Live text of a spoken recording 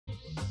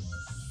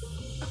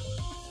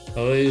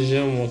Hello, ladies and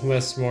gentlemen, welcome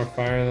back to more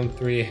Fire Emblem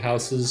 3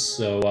 Houses.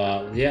 So,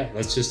 yeah,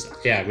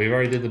 we've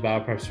already did the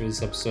battle preps for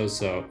this episode,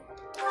 so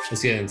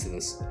let's get into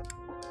this.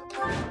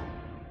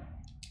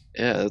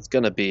 Yeah, it's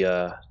gonna be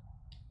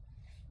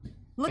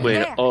Look Wait,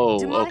 there,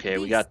 okay,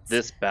 we got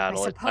this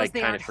battle. I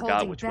kind of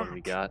forgot which one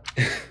we got.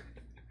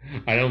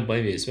 I don't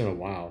blame you, it's been a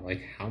while.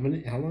 Like, how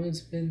long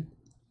has it been?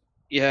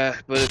 Yeah,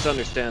 but it's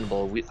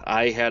understandable.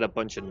 I had a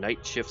bunch of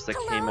night shifts that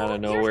came out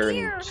of nowhere,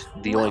 and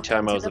the only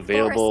time I was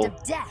available,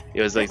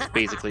 it was like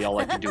basically all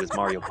I could do is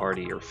Mario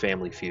Party or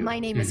Family Feud. My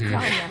name is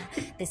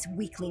Kronya. This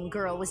weakling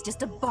girl was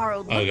just a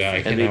borrowed look.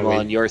 And meanwhile,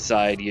 on your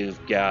side, you've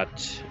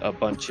got a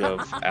bunch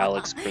of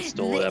Alex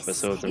Crystal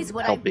episodes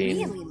and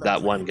helping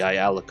that one guy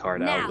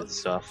Alucard out with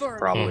stuff,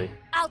 probably.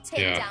 I'll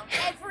take down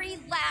every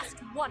last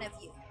one of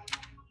you.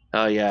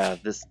 Oh yeah,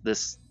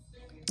 this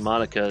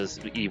Monica's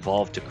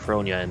evolved to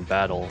Kronya in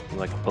battle,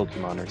 like a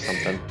Pokemon or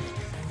something.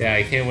 Yeah,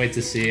 I can't wait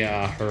to see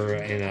her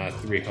in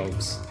Three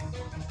Hopes.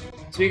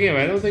 Speaking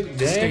of,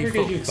 did I ever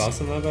get your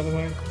thoughts on that, by the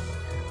way?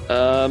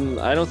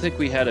 I don't think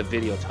we had a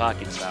video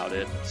talking about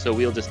it, so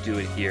we'll just do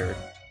it here.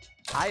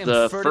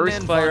 The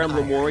first Fire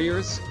Emblem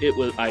Warriors,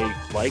 I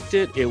liked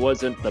it. It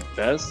wasn't the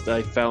best.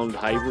 I found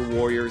Hyrule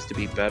Warriors to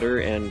be better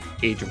and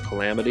Age of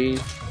Calamity,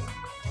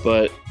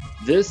 but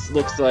this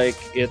looks like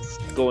it's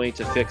going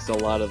to fix a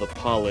lot of the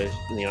polish,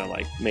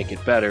 like make it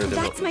better than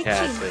what we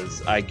had,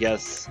 because I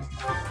guess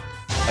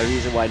a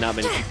reason why not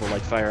many people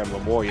like Fire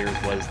Emblem Warriors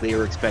was they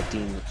were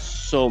expecting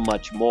so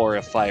much more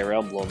of Fire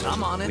Emblem,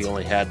 and we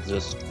only had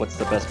just, what's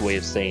the best way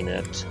of saying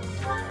it?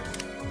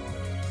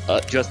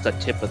 Just a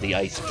tip of the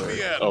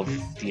iceberg of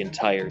the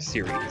entire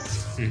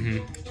series.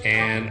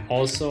 And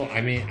also,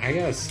 I mean, I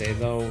gotta say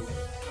though,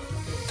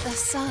 the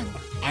sun.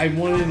 I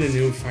wanted a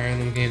new Fire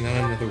Emblem game, not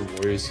another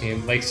Warriors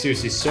game. Like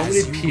seriously, so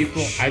many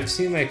people. I've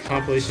seen like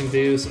compilation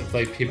videos of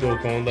like people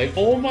going like,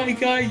 "Oh my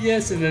god,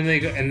 yes!" and then they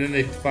go, and then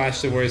they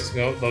flash the Warriors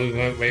go.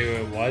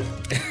 Wait, what?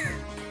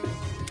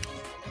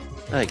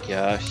 My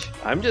gosh,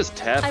 I'm just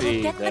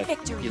happy that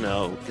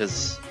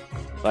because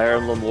Fire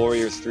Emblem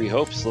Warriors 3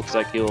 Hopes looks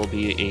like it will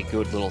be a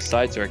good little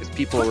side story. Because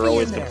people are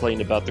always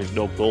complaining about there's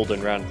no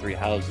golden round 3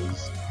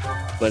 houses.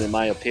 But in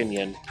my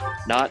opinion,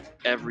 not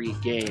every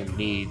game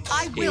needs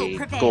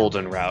a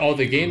golden route. Oh,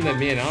 the game that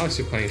me and Alex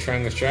are playing,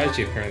 Triangle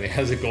Strategy, apparently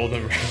has a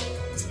golden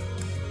route.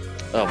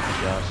 Oh my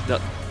gosh.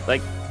 No,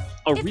 like,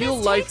 a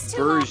real-life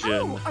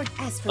version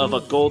of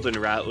a golden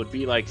route would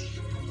be like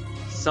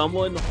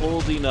someone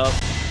holding up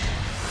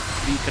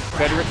the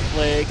Confederate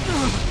flag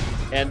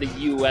and the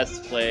US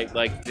flag,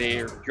 like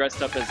they're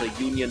dressed up as a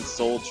Union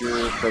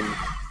soldier from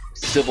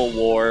Civil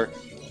War,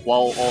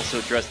 while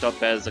also dressed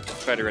up as a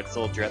Confederate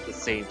soldier at the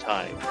same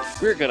time.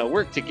 We're gonna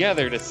work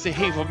together to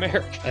save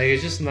America. Like,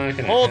 it's just not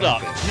gonna Hold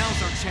happen. up.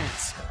 Now's our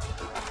chance.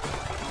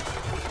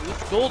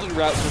 This golden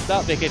route does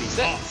not make any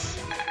sense.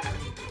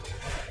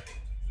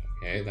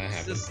 Okay, that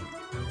happens.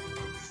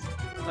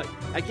 Like,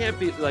 I can't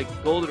be like,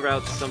 golden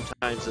routes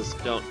sometimes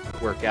just don't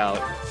work out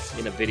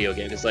in a video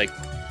game. It's like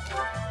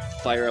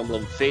Fire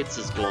Emblem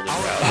Fates' golden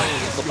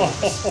route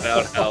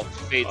about how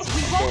Fates'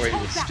 story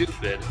was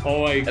stupid.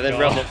 Oh my god. And then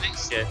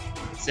Revelation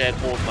said,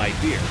 "Hold my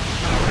beer."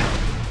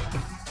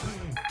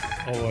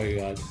 Oh my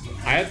god.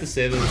 I have to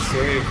say that the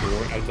story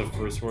of the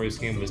first Warriors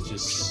game was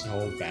just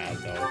so bad,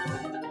 though.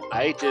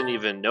 I didn't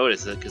even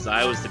notice it because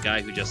I was the guy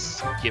who just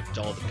skipped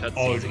all the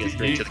cutscenes to get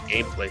straight to the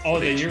gameplay footage. Oh,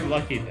 then you're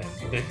lucky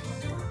then.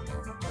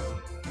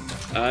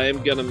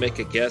 I'm gonna make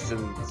a guess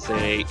and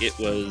say it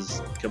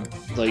was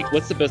like,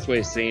 what's the best way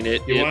of saying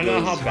it? You wanna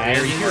know how bad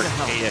it is? Very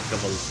archaic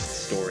of a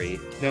story.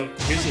 No,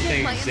 here's the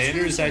thing.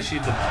 Xander is actually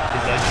the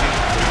protagonist.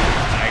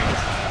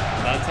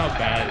 That's how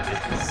bad it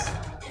is.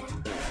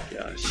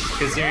 Gosh.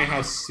 Considering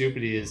how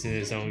stupid he is in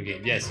his own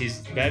game. Yes, he's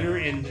better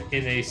in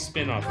a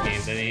spin-off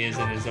game than he is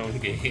in his own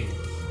game.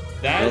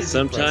 That is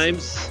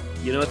sometimes,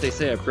 impressive. You know what they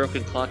say, a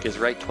broken clock is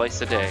right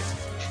twice a day.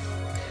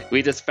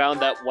 We just found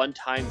that one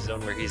time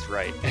zone where he's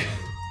right.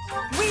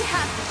 We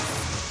have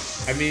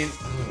this. I mean,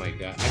 oh my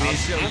god. I mean,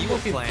 I'm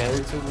looking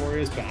forward to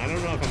Warriors, but I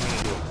don't know if I'm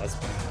gonna do a Let's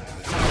Play.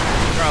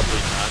 Probably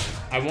not.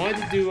 I wanted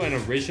to do an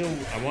original.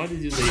 I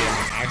wanted to do the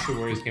actual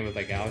Warriors game with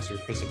like Alex or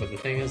Crystal, but the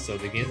thing is, so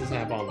the game doesn't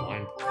have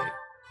online play.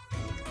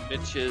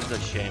 Which is a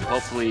shame.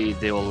 Hopefully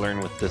they will learn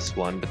with this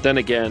one. But then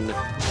again,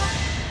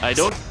 I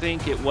don't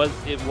think it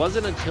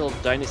wasn't until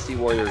Dynasty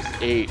Warriors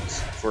 8,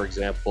 for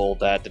example,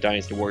 that the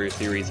Dynasty Warriors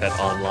series had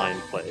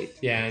online play.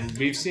 Yeah, and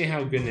we've seen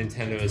how good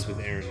Nintendo is with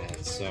the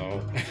internet, so.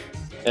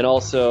 And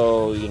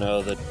also,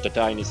 the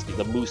Dynasty,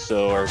 the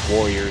Muso or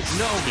Warriors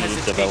team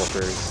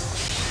developers,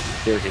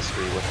 their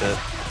history with it.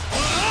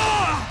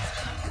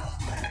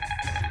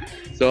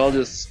 So I'll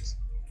just,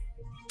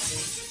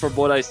 from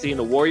what I've seen,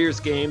 the Warriors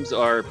games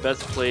are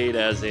best played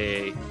as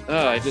a,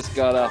 I just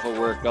got off of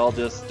work, I'll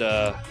just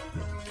go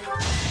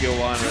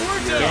on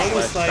and they're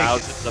almost like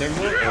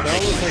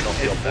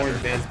more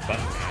advanced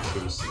button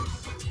mashers.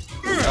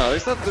 Oh,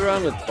 there's nothing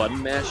wrong with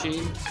button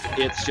mashing.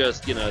 It's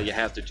just, you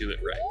have to do it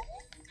right.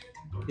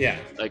 Yeah.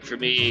 Like for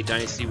me,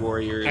 Dynasty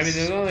Warriors. I mean,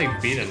 they're not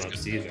like beat 'em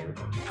ups either.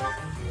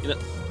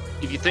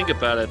 if you think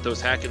about it, those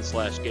hack and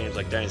slash games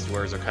like Dynasty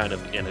Warriors are kind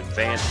of an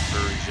advanced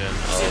version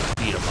of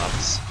beat 'em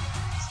ups.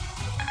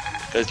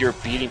 Because you're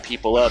beating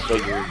people up,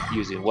 but you're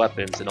using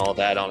weapons and all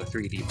that on a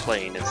 3D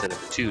plane instead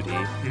of a 2D.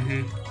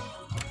 Mm-hmm.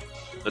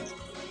 But,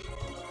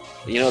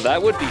 you know,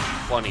 that would be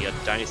funny, a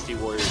Dynasty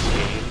Warriors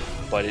game,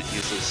 but it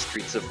uses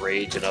Streets of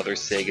Rage and other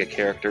Sega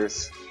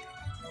characters.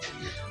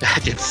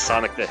 Imagine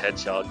Sonic the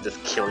Hedgehog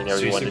just killing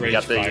everyone.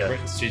 Streets of Rage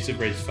 5, Streets of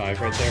Rage 5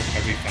 right there.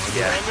 Have we found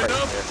it?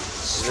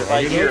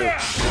 Right there. Right here.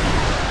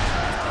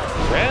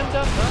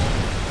 Random.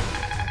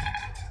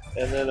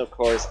 And then, of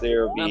course,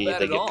 there will be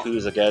the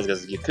Yakuza guys,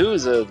 because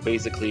Yakuza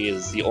basically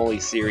is the only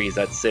series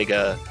that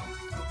Sega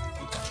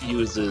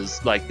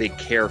uses, like, they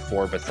care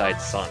for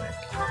besides Sonic.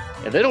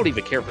 And they don't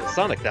even care for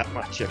Sonic that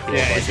much. Yeah,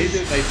 like, they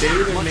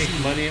either make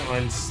money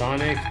on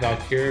Sonic,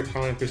 Valkyria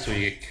Chronicles, or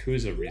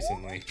Yakuza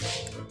recently.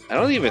 I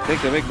don't even think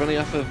they make money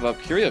off of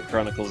Valkyria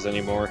Chronicles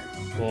anymore.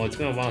 Well, it's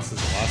been a while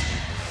since the last one,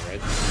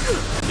 right?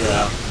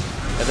 Yeah.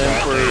 And then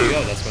for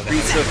That's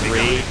Streets of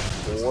Rage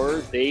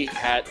 4, they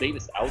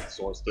just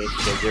outsourced it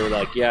because they were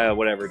like, yeah,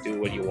 whatever, do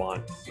what you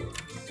want.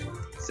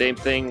 Same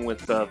thing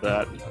with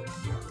that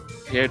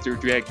Panzer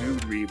Dragoon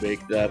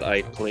remake that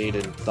I played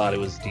and thought it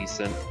was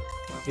decent.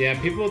 Yeah,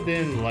 people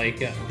didn't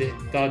like it. They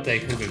thought they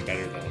could have been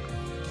better though.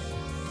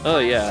 Oh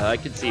yeah, I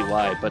can see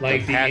why, but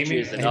like the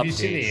patches and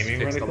updates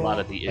fixed reticle? A lot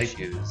of the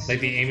issues. Like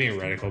the aiming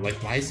reticle, like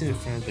why is it in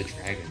front of the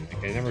dragon?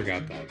 Like I never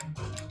got that.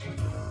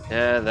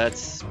 Yeah,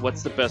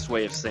 what's the best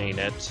way of saying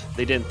it?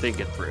 They didn't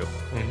think it through.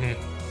 Mm-hmm.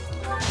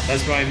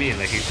 That's what I mean,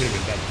 like it could have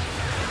been better.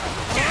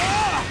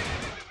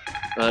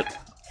 But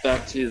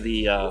back to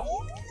the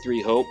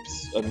Three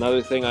Hopes,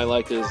 another thing I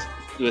like is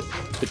with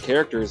the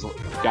characters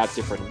got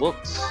different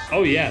looks.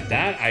 Oh yeah,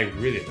 that I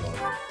really love.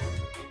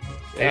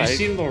 Yeah, have you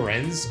seen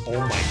Lorenz? Oh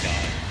my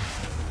god.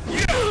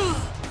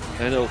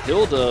 I know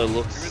Hilda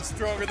looks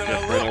different,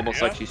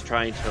 almost like she's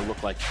trying to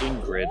look like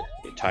Ingrid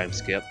in Time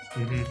Skip.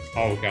 Mm-hmm.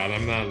 Oh god,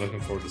 I'm not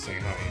looking forward to seeing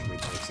how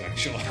Ingrid looks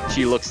actually.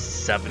 She looks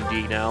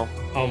 70 now.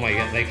 Oh my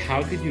god, like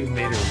how could you have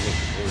made her look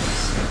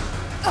worse?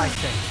 I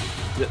think.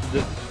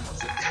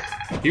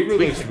 He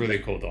really looks really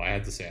cool though, I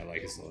have to say I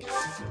like his look.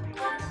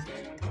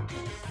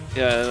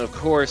 Yeah, and of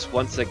course,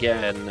 once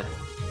again,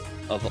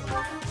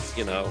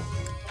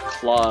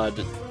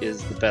 Claude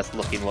is the best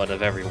looking one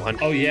of everyone.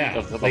 Oh yeah,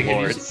 of the like,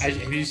 lords.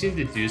 Have you seen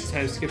the Deuce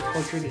Time Skip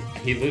portrait?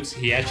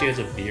 He actually has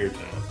a beard now.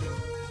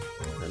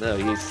 I know,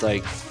 he's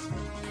like,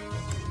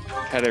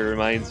 kind of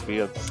reminds me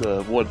of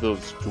one of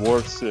those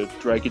dwarfs,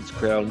 Dragon's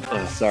Crown.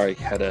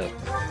 Had a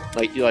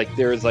like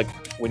there was like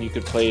when you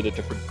could play the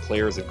different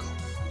players in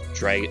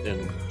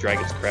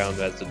Dragon's Crown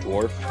as a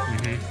dwarf.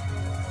 Mm-hmm.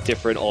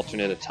 Different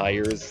alternate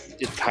attires.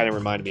 It kind of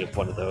reminded me of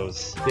one of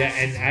those. Yeah,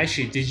 and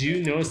actually, did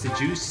you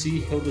see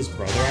Hilda's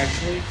brother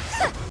actually?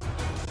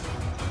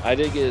 I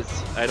don't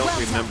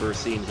remember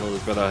seeing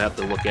Hilda's brother. I'll have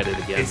to look at it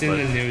again. It's in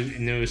the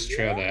newest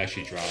trailer that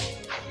actually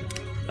dropped.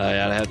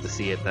 Yeah, I have to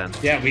see it then.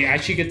 Yeah, we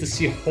actually get to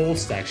see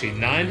Holst actually,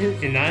 not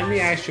in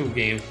the actual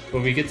game,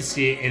 but we get to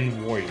see it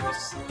in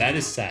Warriors. That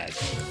is sad.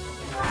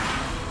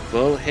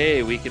 Well,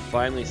 hey, we can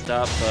finally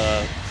stop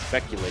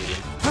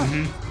speculating.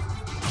 Mm-hmm.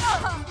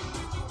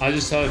 I'll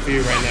just tell it for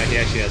you right now, he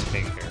actually has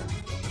pink hair.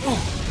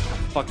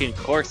 Fucking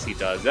course he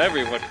does.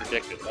 Everyone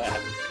predicted that.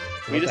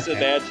 We just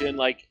imagine,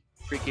 like,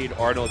 freaking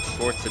Arnold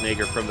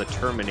Schwarzenegger from the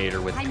Terminator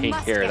with pink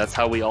hair. That's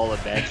how we all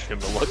imagined him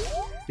to look.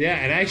 Yeah,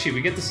 and actually,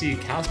 we get to see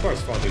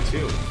Kaspar's father,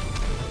 too.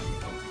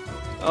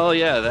 Oh,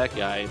 yeah, that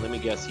guy. Let me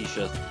guess, he's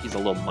a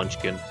little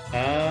munchkin.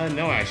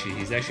 No, actually,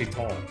 he's actually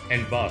tall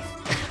and buff.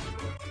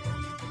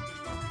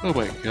 Oh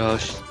my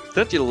gosh.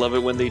 Don't you love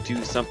it when they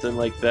do something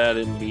like that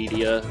in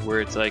media,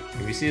 where it's like...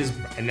 Can we see his...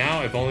 And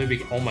now, if only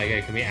we... Oh my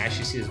god, can we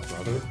actually see his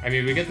brother? I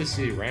mean, we get to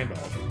see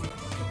Randolph.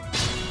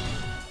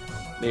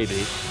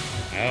 Maybe.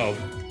 I hope.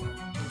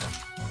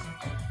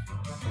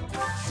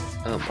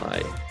 Oh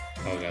my.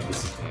 Oh god,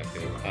 this is not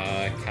good.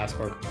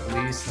 Caspar,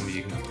 please tell me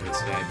you can kill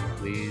this guy,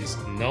 please.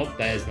 Nope,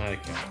 that is not a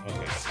kill.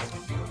 Okay.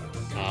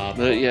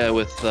 But yeah,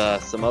 with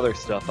some other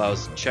stuff, I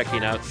was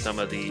checking out some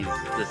of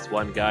this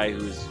one guy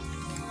who's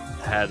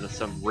had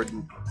some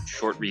written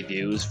short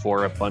reviews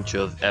for a bunch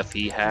of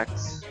FE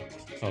hacks.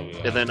 Oh,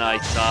 yeah. And then I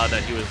saw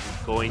that he was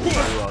going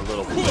through a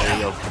little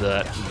play of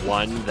the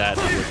one that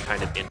was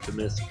kind of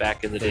infamous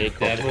back in the day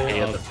called Decay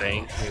of the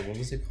Fangs. Wait, what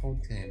was it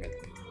called? Damn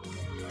it.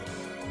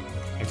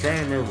 I'm trying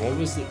to remember, what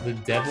was the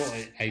devil?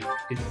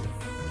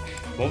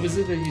 What was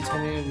it that you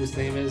told me his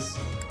name is?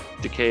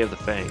 Decay of the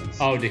Fangs.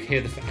 Oh, Decay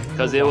of the Fangs.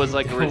 Because it was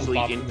like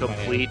originally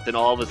incomplete, then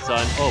all of a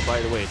sudden, oh, by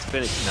the way, it's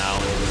finished now,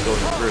 and I was going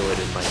through it,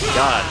 and my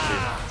god,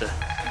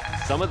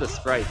 some of the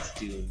sprites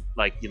do,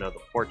 like, you know,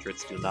 the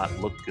portraits do not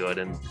look good,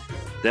 and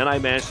then I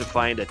managed to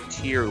find a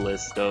tier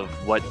list of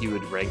what you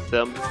would rank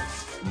them.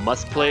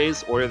 Must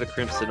plays, Order of the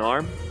Crimson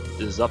Arm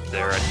is up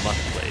there at must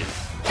plays.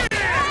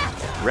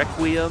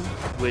 Requiem,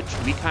 which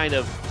we kind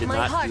of did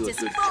not do a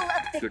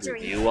good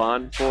review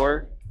on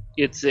for,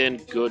 it's in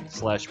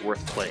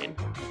good/worth playing.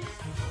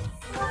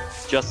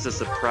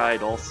 Justice of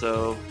Pride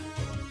also,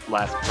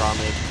 Last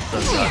Promise,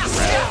 Sunset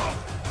Wrath.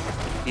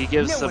 He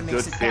gives some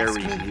good, fair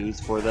reviews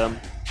for them.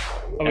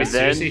 Oh, wait,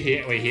 seriously?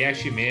 He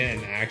actually made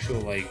an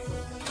actual, like...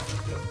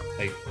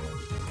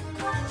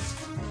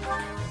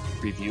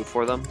 Review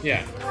for them?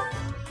 Yeah.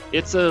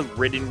 It's a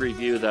written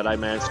review that I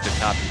managed to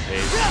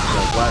copy-paste.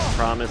 The Last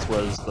Promise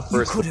was the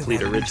first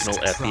complete original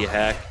FE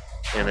hack,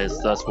 and is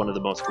thus one of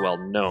the most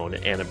well-known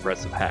and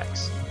impressive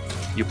hacks.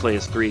 You play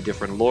as 3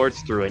 different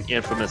lords through an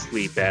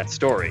infamously bad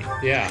story.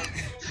 Yeah.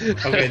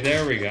 Okay,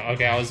 there we go.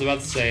 Okay, I was about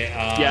to say,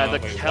 yeah, the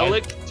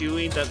Kellic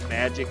doing the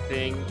magic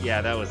thing,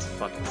 yeah, that was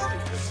fucking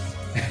stupid.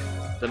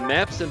 The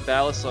maps and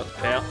balance are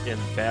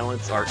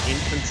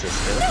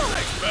inconsistent,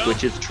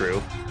 which is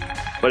true,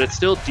 but it's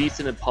still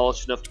decent and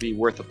polished enough to be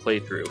worth a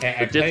playthrough. Hey,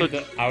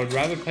 I would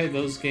rather play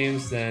those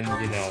games than,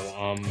 you know,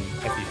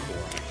 FE4,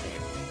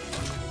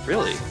 actually.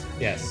 Really?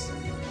 Yes.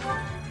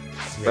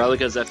 Probably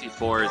because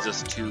FE4 is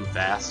just too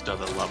vast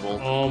of a level.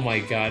 Oh my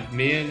god.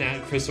 Me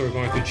and Crystal are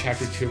going through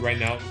Chapter 2 right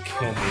now.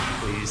 Kill me,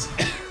 please.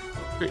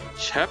 Wait,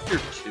 Chapter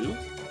 2?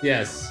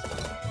 Yes.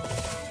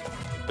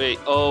 Wait,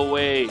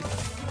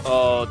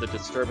 oh, the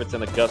disturbance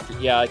and Augusta.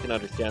 Yeah, I can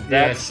understand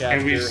that. Yes,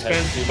 and we've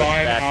spent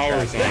 5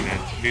 hours on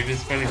it. We've been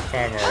spending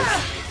 5 hours.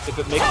 If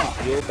it makes you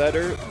feel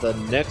better, the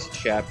next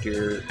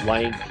chapter,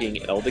 Lion King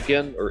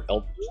Eldigan,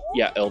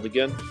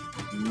 Eldigan,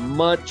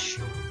 much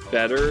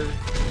better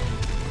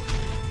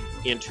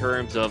in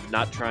terms of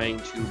not trying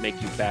to make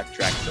you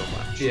backtrack so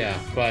much. Yeah,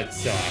 but...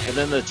 and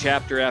then the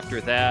chapter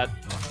after that,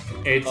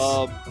 it's...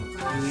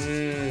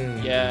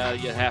 yeah,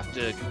 you have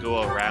to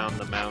go around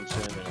the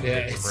mountain and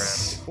take a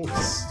breath. So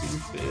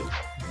stupid.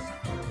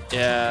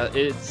 Yeah,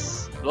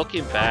 it's...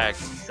 Looking back,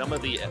 some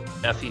of the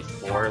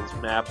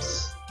FE4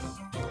 maps...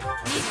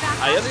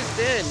 I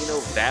understand, you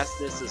know,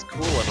 vastness is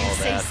cool and all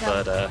that,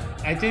 but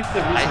I think the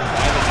reason why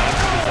the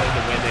maps are designed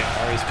the way they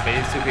are is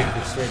basically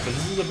for story, but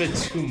this is a bit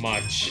too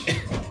much.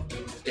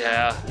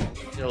 Yeah,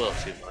 a little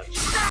too much.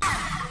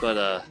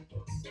 But,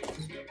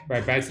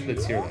 Right, back to the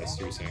tier list,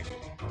 you were saying.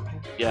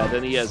 Yeah,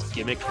 then he has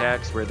gimmick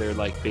hacks where they're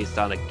like based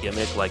on a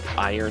gimmick like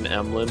Iron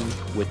Emblem,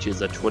 which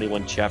is a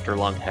 21 chapter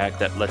long hack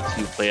that lets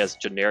you play as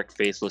generic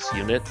faceless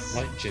units.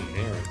 What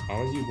generic?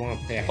 How would you want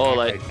to play a hack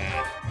like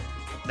that?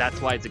 That's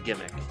why it's a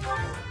gimmick.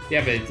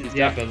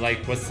 Yeah, but like,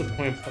 what's the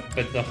point?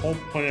 But the whole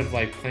point of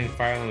like playing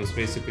Fire Emblem is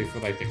basically for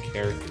like the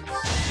characters.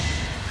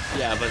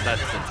 Yeah, but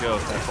that's the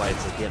joke. That's why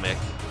it's a gimmick.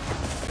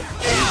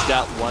 And he's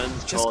got one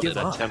called An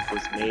Attempt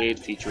Was Made,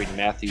 featuring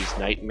Matthew's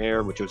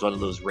Nightmare, which was one of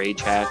those rage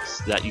hacks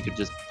that you could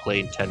just play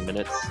in 10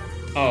 minutes.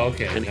 Oh,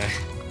 okay. And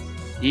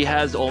he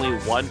has only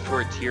one for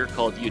a tier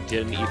called You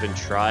Didn't Even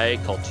Try,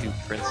 called Two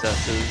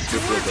Princesses,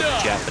 which was a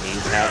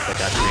Japanese hack that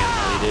got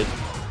translated.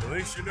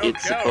 It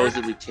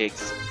supposedly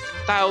takes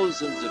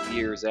thousands of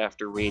years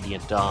after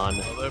Radiant Dawn,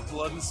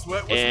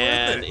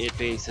 and it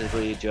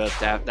basically just,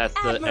 that's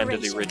the end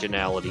of the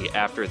originality.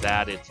 After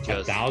that, it's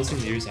just...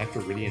 1,000 years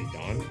after Radiant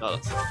Dawn?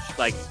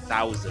 Like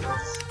thousands.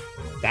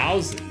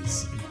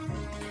 Thousands?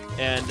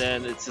 And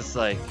then it's just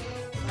like,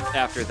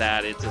 after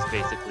that, it's just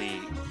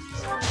basically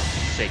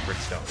Sacred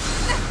Stone.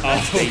 Oh,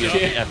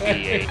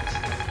 FE8.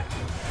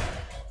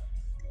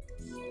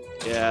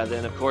 Yeah,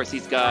 then of course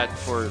he's got,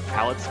 for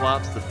palette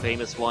swaps, the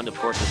famous one, of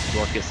course, is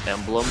Dorcas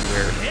Emblem,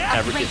 where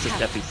it's just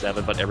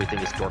FE7, but everything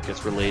is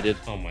Dorcas related.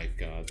 Oh my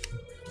god.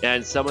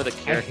 And some of the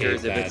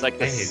characters, if it's like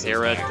the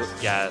Sarah,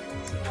 yeah,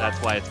 that's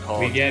why it's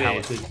called. We get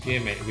it, it's a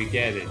gimmick, we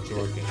get it,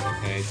 Dorcas,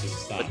 okay,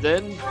 just stop. But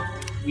then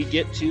we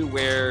get to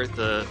where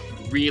the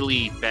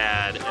really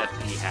bad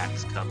FE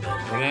hacks come in.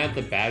 We're not at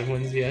the bad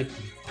ones yet?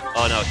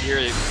 Oh no, here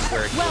is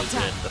where it goes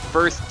in. The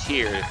first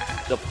tier,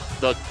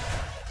 the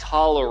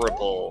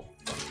tolerable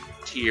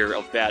tier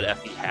of bad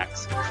FE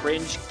hacks.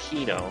 Cringe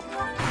Kino.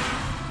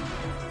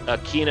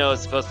 Kino is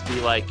supposed to be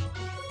like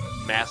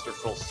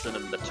masterful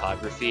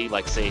cinematography,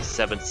 like say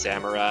Seventh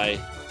Samurai,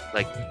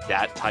 like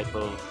that type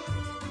of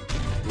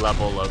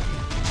level of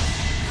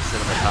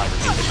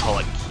cinematography. They call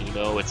it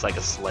Kino. It's like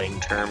a slang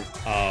term.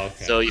 Oh,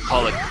 okay. So you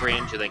call it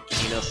cringe and then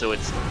Kino, so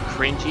it's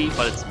cringy,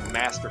 but it's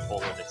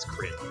masterful in its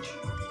cringe.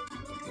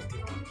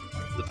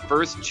 The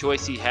first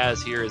choice he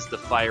has here is the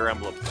Fire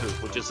Emblem poop,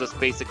 which is just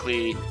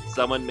basically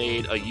someone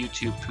made a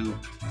YouTube poop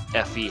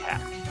FE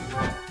hack,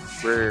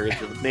 where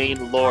the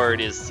main lord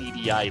is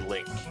CDI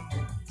Link.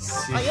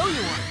 I owe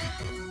you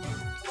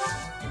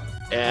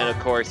one. And of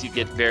course, you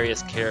get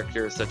various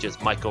characters such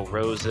as Michael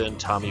Rosen,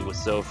 Tommy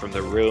Wiseau from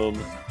The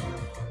Room.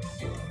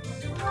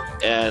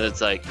 And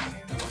it's like,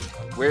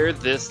 where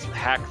this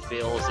hack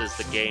fails is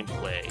the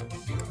gameplay.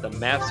 The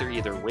maps are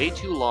either way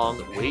too long,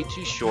 way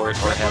too short,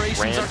 or have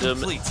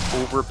random,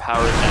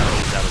 overpowered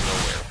enemies out of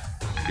nowhere.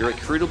 Your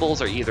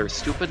recruitables are either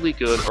stupidly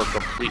good or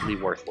completely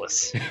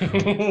worthless.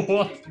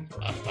 What?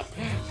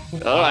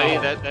 Oh, I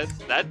mean,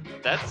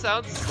 that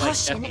sounds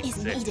Caution like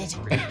is needed.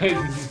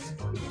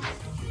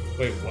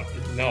 Wait, what?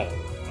 No.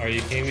 Are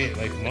you kidding me?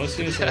 Like, most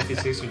of the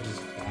FE6 are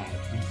just bad.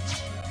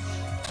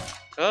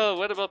 Oh,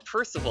 what about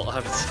Percival?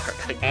 I'm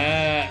sorry.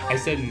 I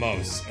said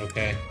most,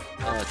 okay?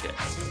 Okay.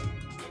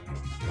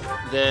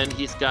 Then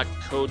he's got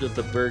Code of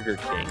the Burger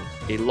King,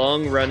 a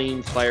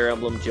long-running Fire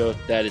Emblem joke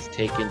that is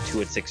taken to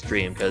its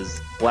extreme,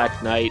 because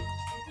Black Knight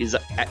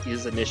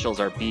His initials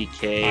are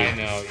BK. I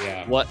know,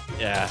 yeah. What?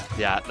 Yeah,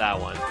 that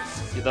one.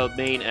 The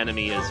main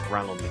enemy is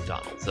Ronald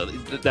McDonald, so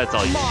that's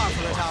all you need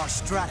to know.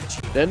 Strategy.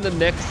 Then the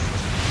next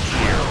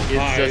tier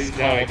is just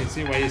called... I can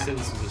see why you said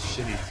this was a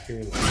shitty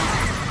tier list.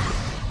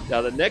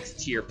 Now the next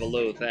tier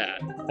below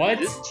that. What?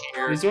 This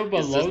tier is one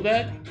below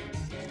that?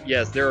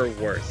 Yes, there are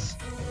worse.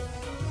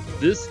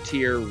 This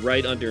tier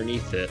right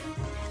underneath it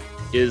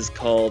is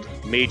called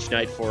Mage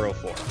Knight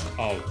 404.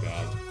 Oh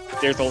god.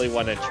 There's only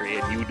one entry,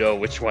 and you know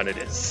which one it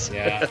is.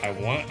 Yeah,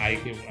 I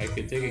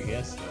could take a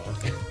guess though.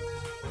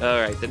 All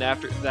right, then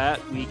after that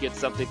we get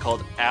something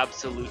called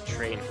Absolute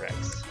Train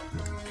Wrecks.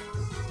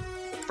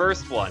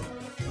 First one,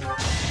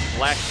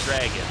 Black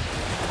Dragon.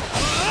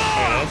 Alright,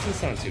 that doesn't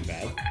sound too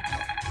bad.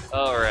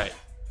 All right.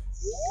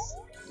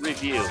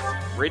 Review.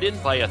 Written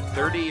by a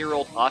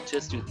 30-year-old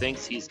autist who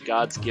thinks he's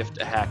God's gift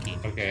to hacking.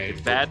 Okay.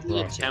 It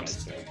badly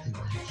attempts to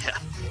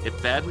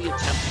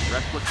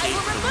replicate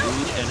the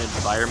mood and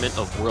environment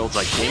of worlds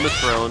like Game of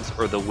Thrones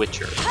or The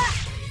Witcher.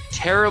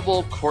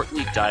 Terrible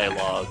courtly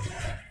dialogue.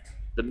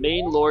 The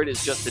main lord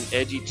is just an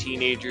edgy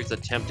teenager's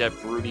attempt at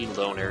brooding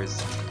loners.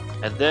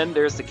 And then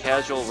there's the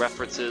casual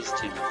references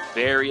to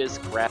various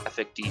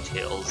graphic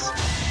details,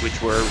 which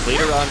were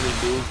later on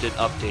removed in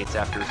updates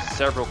after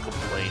several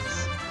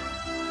complaints.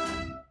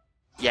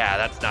 Yeah,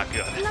 that's not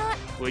good.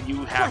 When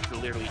you have to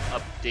literally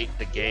update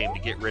the game to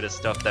get rid of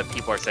stuff that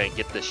people are saying,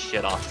 get this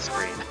shit off the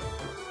screen.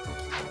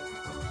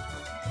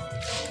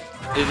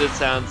 It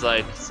sounds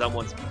like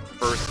someone's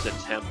first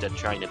attempt at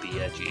trying to be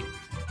edgy.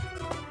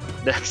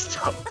 Next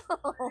up,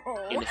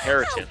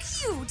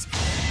 Inheritance.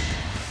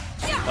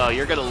 Oh,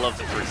 you're gonna love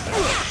the first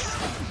sentence.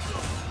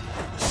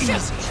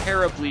 These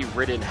terribly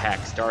written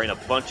hacks starring a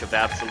bunch of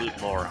absolute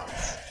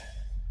morons.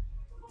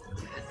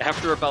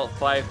 After about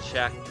 5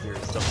 chapters,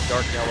 some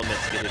dark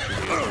elements get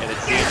introduced, and it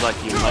seems like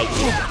you might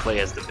need to play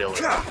as the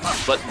villain.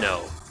 But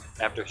no.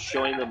 After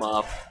showing them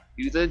off,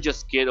 you then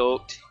just get to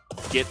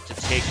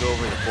take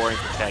over the boring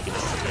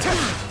protagonist again.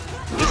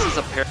 This is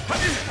a pair.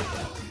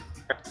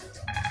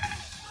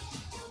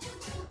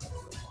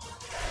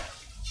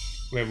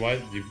 Wait, what?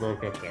 You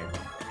broke up there.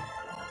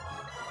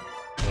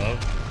 Hello?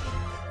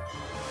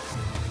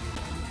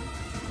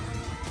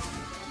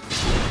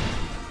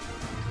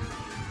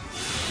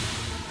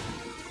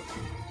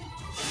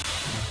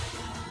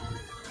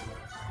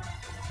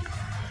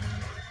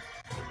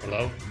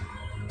 Hello?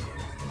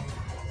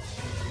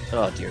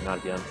 Oh dear, not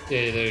again.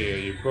 Yeah, there you go.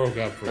 You broke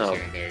up for a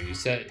second there. You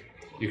said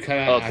you cut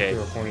out after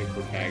reporting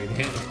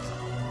protagonist.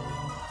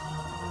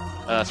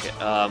 Okay,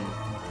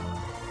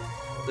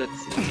 let's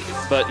see.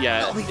 But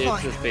yeah,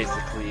 it's just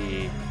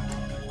basically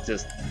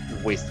just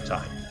a waste of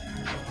time.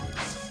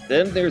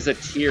 Then there's a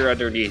tier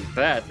underneath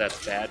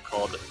that's bad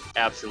called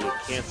Absolute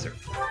Cancer.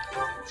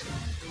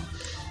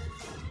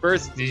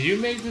 First, did you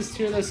make this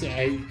tier list?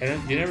 You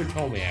never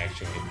told me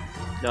actually.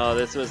 No,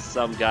 this was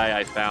some guy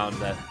I found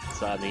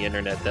that's on the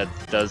internet that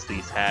does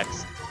these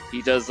hacks.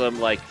 He does them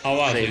like... Oh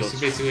wow, so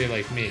basically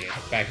like me,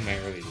 back in my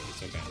early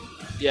days, okay.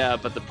 Yeah,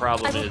 but the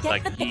problem is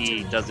like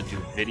he doesn't do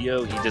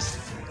video,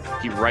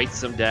 he writes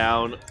them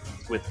down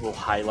with little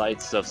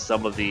highlights of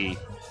some of the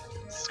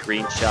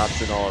screenshots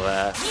and all of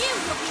that.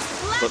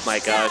 But my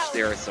gosh,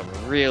 there are some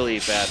really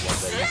bad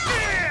ones that he's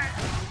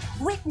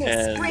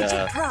Witness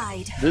frigid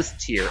pride. This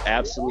tier,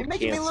 Absolute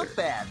Cancer. Me look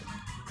bad.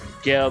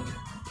 Geb,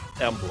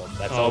 Emblem.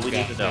 That's all we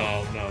need to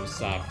know. No,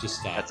 stop. Just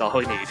stop. That's all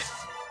we need.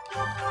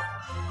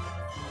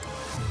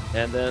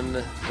 And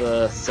then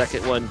the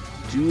second one,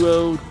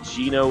 Duo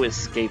Geno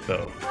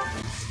Escapo.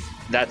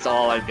 That's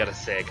all I'm gonna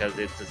say because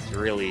it's just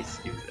really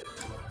stupid.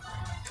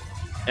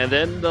 And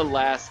then the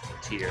last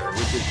tier,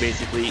 which is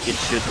basically it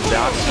should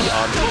not be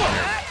on the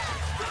internet.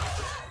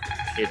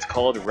 It's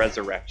called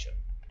Resurrection.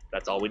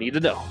 That's all we need to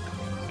know.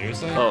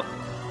 Seriously? Oh,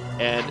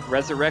 and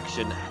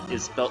Resurrection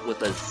is spelt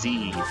with a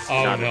Z.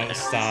 Oh no!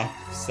 Stop!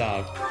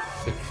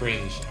 The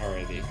cringe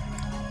already.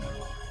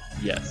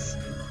 Yes.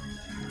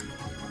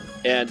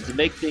 And to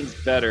make things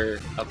better,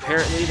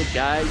 apparently the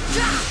guy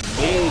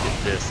who made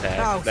this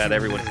hack that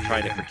everyone's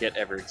trying to forget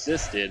ever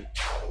existed,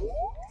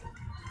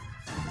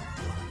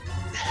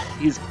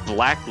 he's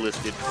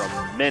blacklisted from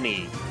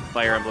many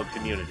Fire Emblem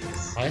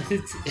communities. What?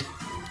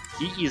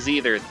 He is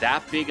either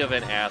that big of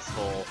an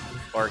asshole,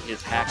 or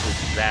his hack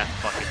is that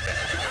fucking bad.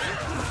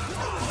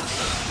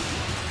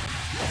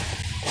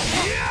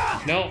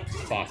 No,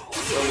 fuck.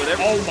 So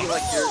whenever you feel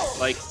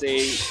like say,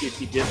 if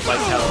you didn't like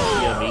how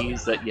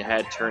PMEs that you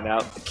had turn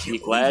out, be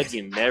glad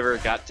you never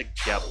got to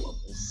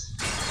Emblems.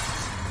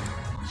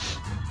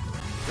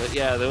 But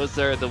yeah, those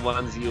are the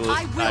ones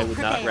I would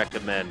not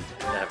recommend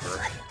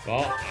ever.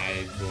 Well,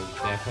 I will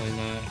definitely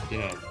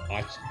not,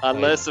 watch.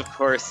 Unless, of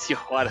course, you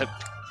want to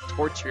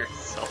torture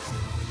yourself.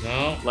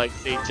 No. Like,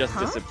 say,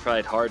 Justice and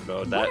Pride hard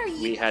mode. That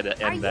we had to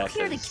end that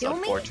because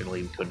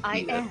unfortunately we couldn't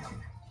beat it.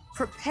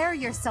 Prepare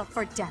yourself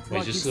for death.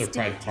 Wait, just the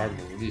Pride hard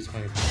mode. What are you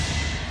talking about?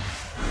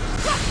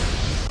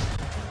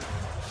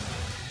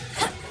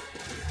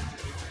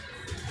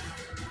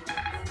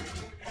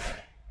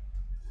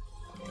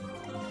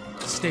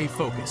 Stay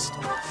focused.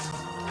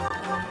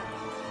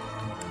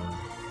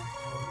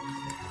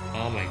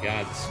 Oh my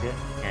god.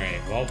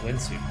 Alright, well,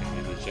 Windsuit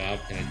can do the job.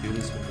 Can I do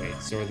this? Wait,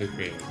 Sword of the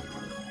Creator.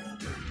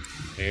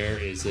 Where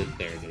is it?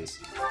 There it is.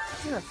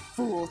 You're a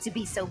fool to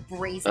be so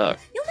brazen.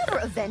 You'll never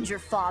avenge your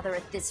father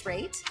at this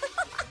rate.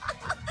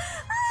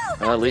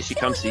 Well, at least she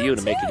comes to you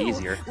to make it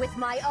easier. With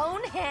my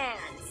own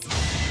hands.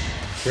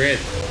 Grid.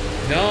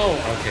 No!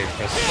 Okay,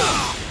 press it.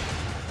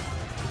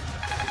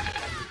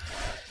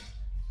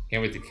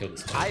 Can't wait to kill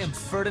this guy. I am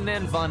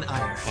Ferdinand von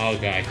Eyre. Oh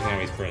god, I can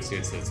always press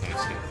it, so it's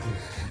nice.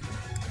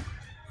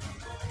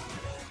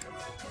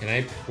 Can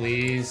I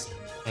please...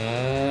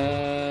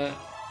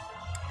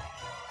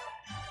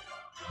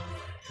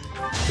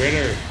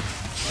 Critter!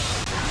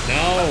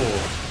 No!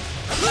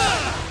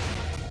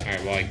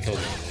 Alright, well I killed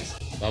him at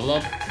least. Level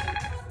up?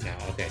 No,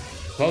 okay.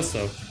 Close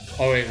though.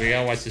 Oh wait, we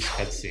gotta watch this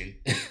cutscene.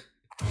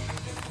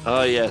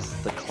 Oh yes,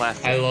 the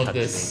classic. I love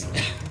this.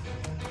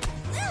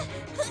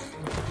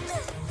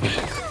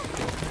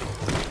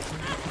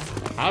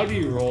 How do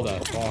you roll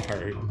that far?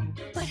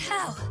 But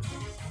how?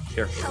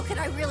 Here. How could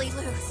I really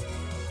lose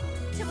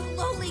to a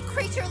lowly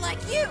creature like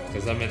you?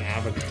 Because I'm an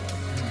avatar.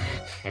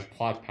 My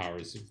plot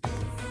powers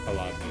a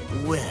lot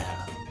better.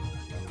 Well.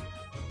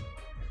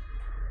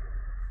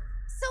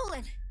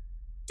 Solon,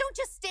 don't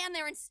just stand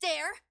there and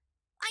stare.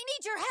 I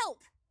need your help.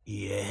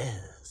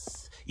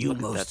 Yes, you Look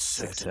at most that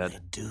six certainly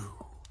head. do.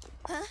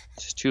 Huh?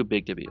 It's too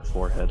big to be a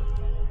forehead.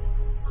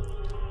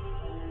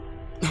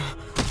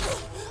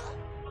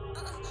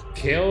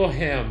 Kill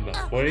him!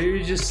 Why are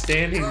you just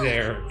standing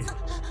there?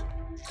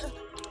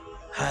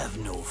 Have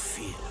no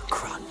fear,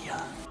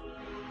 Kronya.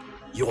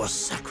 Your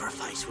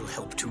sacrifice will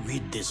help to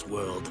rid this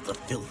world of the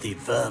filthy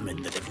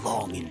vermin that have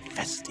long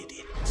infested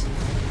it.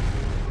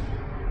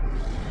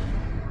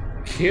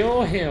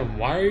 Kill him!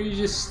 Why are you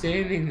just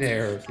standing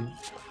there?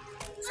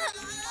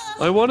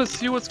 I want to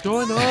see what's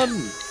going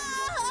on.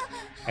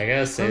 I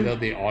gotta say though,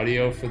 the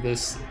audio for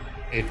this,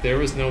 if there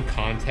was no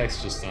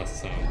context, just not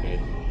sound good.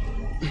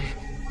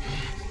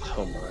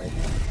 Oh my.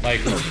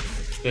 Like,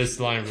 this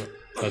line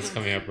that's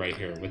coming up right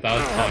here, without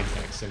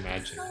context,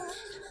 imagine.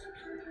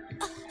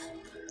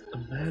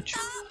 Imagine.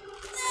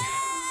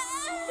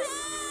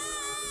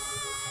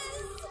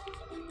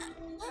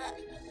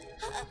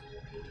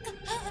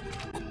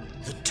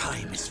 The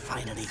time is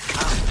finally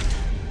come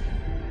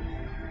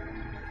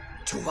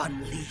to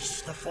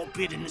unleash the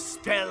forbidden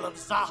spell of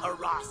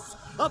Zaharas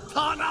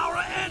upon our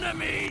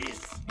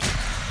enemies!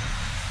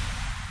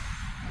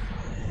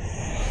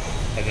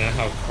 And then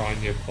how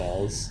Kronya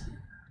falls.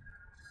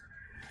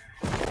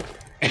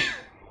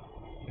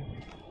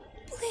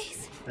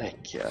 Please. My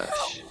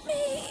gosh. Help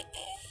me.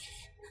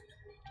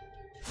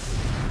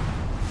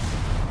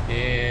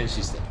 And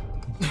she's dead.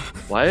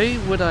 Why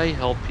would I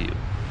help you?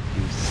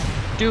 You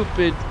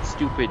stupid,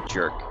 stupid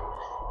jerk.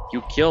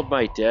 You killed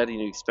my dad and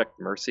you expect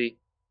mercy?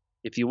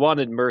 If you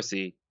wanted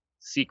mercy,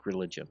 seek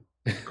religion.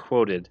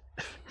 Quoted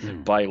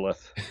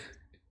Byleth.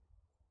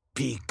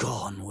 Be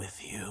gone with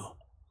you,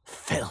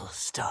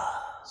 Fellstar.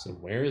 So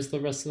where is the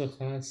rest of the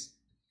class?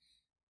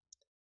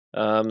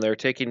 They're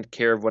taking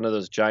care of one of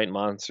those giant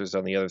monsters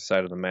on the other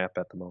side of the map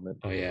at the moment.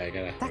 Oh yeah, I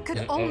gotta... That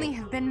could only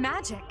have been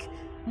magic.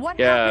 What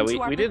Yeah, happened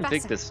to our we didn't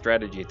think professor? this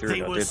strategy through,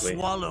 They though, were did we?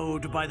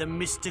 swallowed by the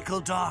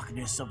mystical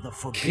darkness of the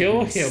forbidden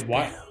Kill him!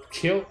 Why? spell.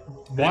 Kill...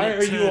 Why An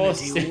are you all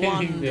eternity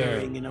standing there?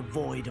 wandering in a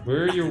void of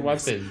Where are your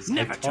nothingness, weapons? I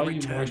never to taught you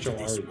return martial to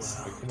this arts.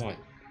 world. Like, come on.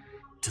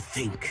 To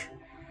think,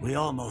 we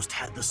almost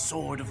had the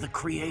sword of the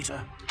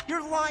Creator.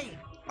 You're lying.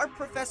 Our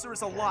professor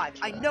is alive.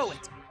 I know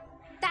it.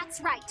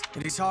 That's right.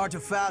 It is hard to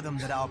fathom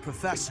that our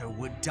professor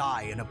would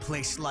die in a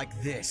place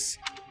like this.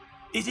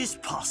 It is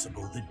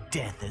possible that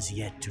death has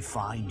yet to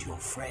find your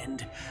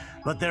friend,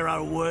 but there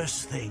are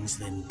worse things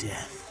than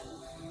death.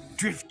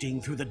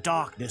 Drifting through the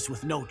darkness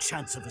with no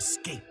chance of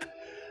escape,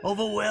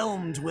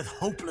 overwhelmed with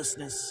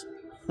hopelessness.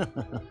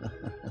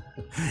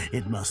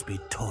 It must be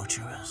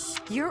torturous.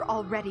 You're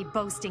already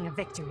boasting a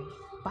victory,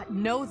 but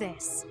know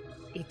this.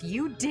 If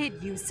you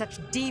did use such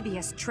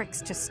devious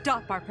tricks to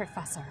stop our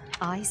professor,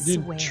 I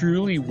swear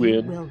truly you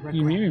win. will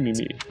regret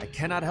it. I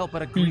cannot help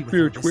but agree with fair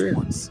you to this win.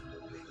 once.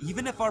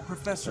 Even if our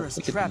professor is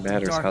I think it trapped in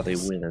matters how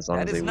darkness, they win as long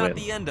that as is they not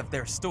win. the end of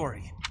their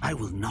story. I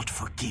will not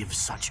forgive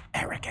such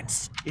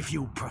arrogance. If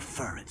you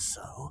prefer it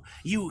so,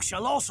 you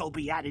shall also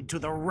be added to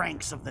the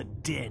ranks of the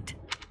dead.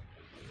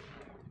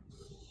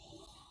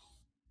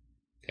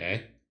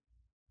 Okay.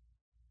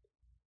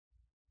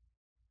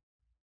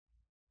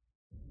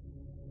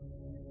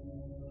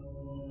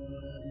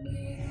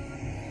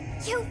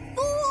 You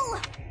fool!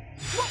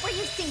 What were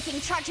you thinking,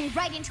 charging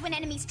right into an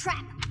enemy's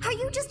trap? Are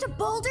you just a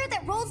boulder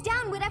that rolls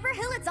down whatever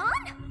hill it's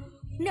on?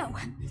 No,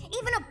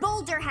 even a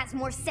boulder has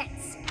more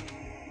sense.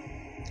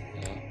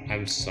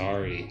 I'm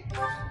sorry.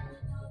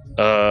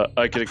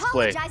 I could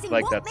explain. Apologizing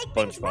Like won't that make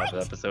things SpongeBob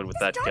right. episode with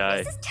This that guy.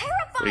 darkness is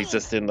terrifying. But he's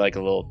just in like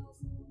a little,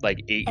 like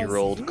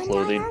 8-year-old As you and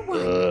clothing. I are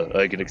one,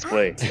 I could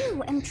explain. I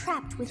too am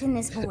trapped within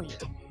this void.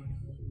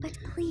 But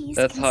please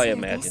That's how I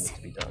consider imagine this. it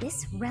to be done.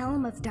 This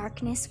realm of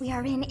darkness we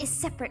are in is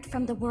separate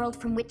from the world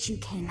from which you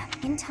came.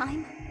 In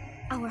time,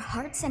 our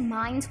hearts and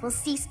minds will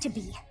cease to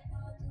be.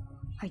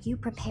 Are you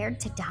prepared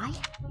to die?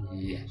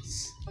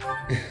 Yes.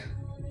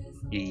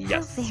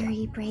 Yes. How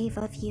very brave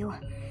of you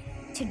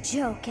to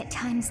joke at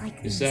times like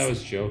You these. said I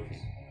was joking.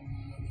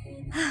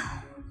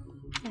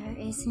 There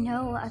is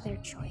no other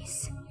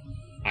choice.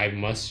 I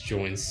must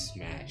join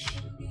Smash.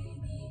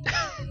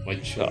 My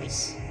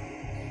choice.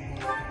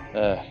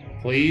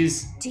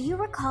 Please. Do you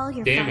recall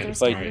your Damn it,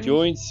 father's If I diary?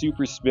 join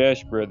Super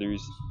Smash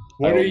Brothers,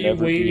 What I will are you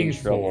never be waiting in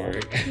trouble.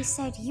 for? He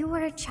said you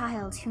were a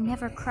child who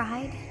never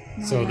cried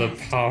nor So the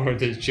laughed. power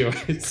to I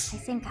choice.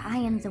 think I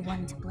am the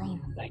one to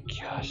blame. My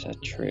gosh,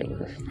 that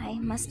trailer. I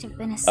must have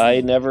been a I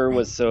saint, never but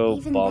was so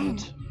even bummed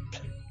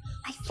then,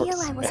 I for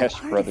feel I was a Smash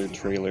part Brother of you.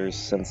 trailers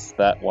since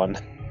that one.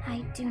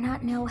 I do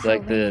not know how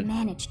Like Ray the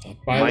managed it.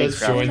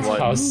 Violet's Minecraft joins one.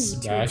 House Me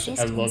to Smash. I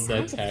exist love that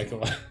inside of you.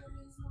 tagline.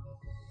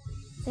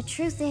 The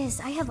truth is,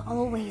 I have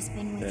always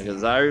been with you.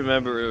 Because I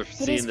remember It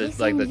seeing is this,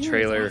 like the within you that I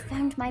trailer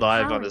found my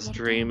live power on the yet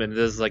stream, again. and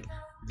this like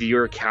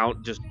viewer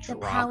count just The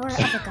power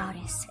dropped. of a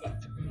goddess.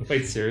 Wait,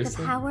 The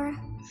seriously? power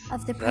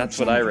of the That's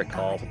what I progenitor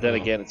recall. god. But then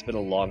again, it's been a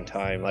long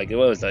time. Like it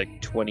was like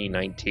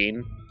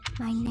 2019.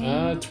 My name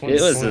 2020.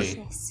 It was is a-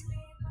 this.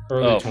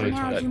 Early Oh, Now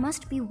 2020. you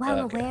must be well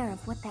Okay. aware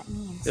of what that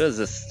means. It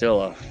was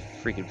still a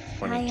freaking I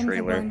funny am the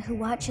trailer. one who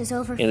watches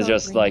over And it's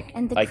just Fobrin like,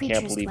 and the I can't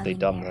creatures believe they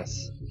dwelling done there.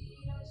 this.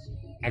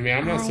 I mean,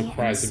 I'm not I am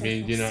surprised. I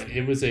mean, you know, Surface.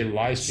 it was a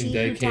live stream She who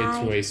dedicated died to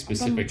and a then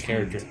specific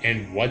character. returned.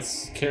 And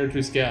what's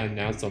characters get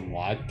announced a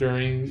lot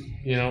during,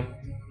 you know,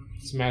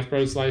 Smash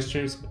Bros. Live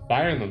streams?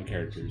 Fire Emblem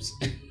characters.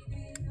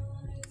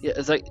 Yeah,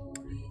 it's like,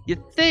 you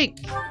think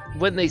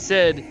when they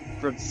said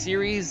from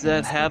series There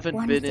that is but haven't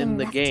one been in thing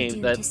the left to game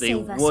do that to they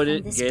save us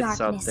wouldn't from this get darkness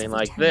something of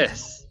like eternity.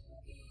 this.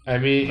 I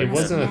mean, it We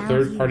wasn't must a now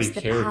third-party use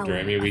the character.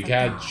 I mean, power we of a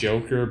got god.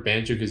 Joker,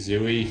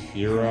 Banjo-Kazooie,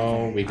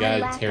 Hero, we I got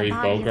lack Terry a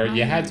body of Bogard. my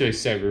You had to own.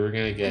 accept we were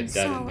gonna get And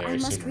dead so in there I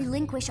must soon.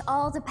 relinquish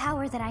all the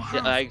power that I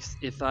have.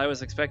 Yeah, if I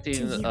was expecting To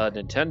you. a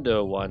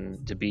Nintendo one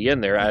to be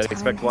in there, The I'd time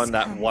expect has one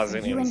that come for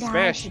wasn't you in and I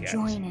Smash to yet.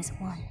 join as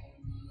one.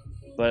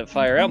 But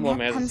Fire when Emblem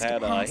that has comes to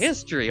had a pass,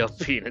 history of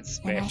being in Then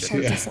I Smash shall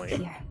at this point.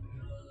 disappear.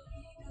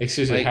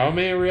 Excuse me, Like- how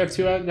many are we up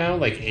to out now?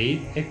 Like 8,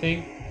 I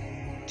think?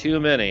 Too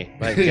many.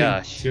 My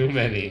gosh. Too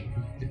many.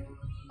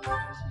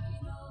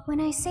 When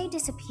I say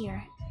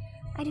disappear,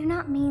 I do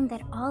not mean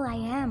that all I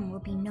am will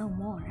be no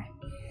more.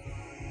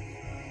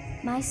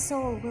 My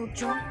soul will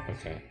join.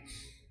 Okay.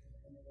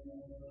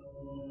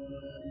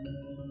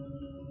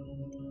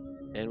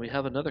 And we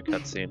have another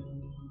cutscene.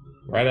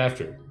 Right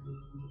after.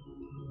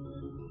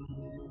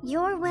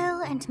 Your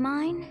will and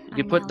mine. You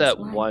could put that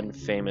one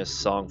famous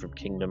song from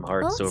Kingdom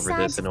Hearts Both over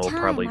this, sides and of it will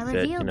time probably are fit.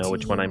 You revealed know to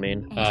which one I you,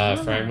 mean? and you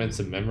alone. Fragments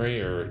of Memory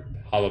or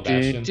Hollow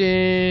Dun, Bastion?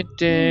 dun,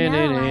 dun, know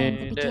I am the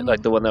dun, beginning.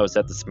 like the one that was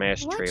at the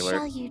Smash What trailer.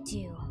 shall you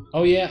do?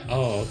 Oh, yeah.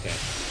 Oh, okay.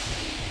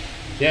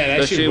 Yeah, it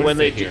actually Especially would when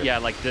they fit do, here. yeah,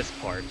 like this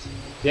part.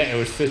 Yeah, it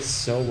would fit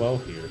so well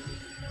here.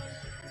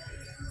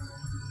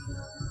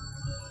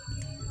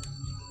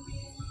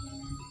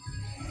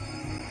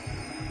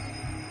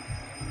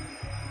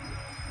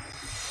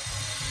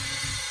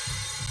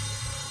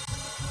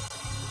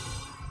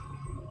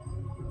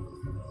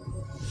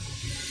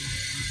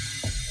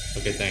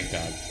 Okay, thank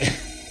God.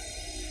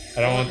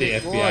 I don't want the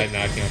FBI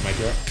knocking on my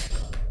door.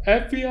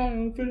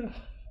 FBI, open up.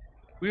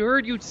 We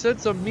heard you said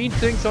some mean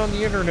things on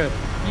the internet.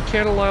 You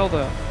can't allow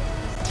that.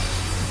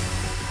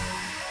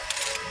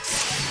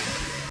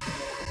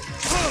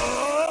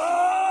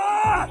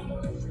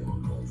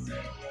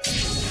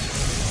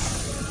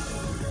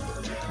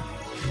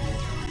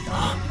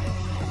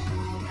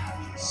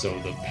 So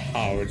the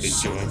power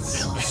to join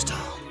Philistine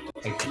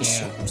I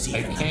consumes can't. I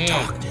even the can't.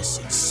 darkness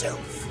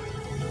itself.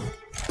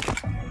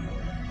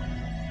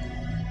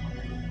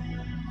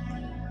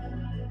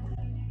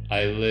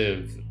 I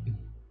live.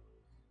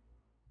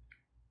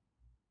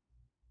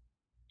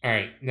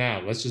 Alright,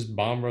 now let's just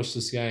bomb rush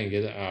this guy and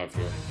get it out of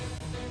here.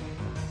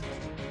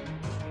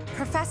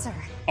 Professor.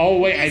 Oh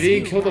wait, I It's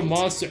didn't you, kill the right?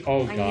 monster.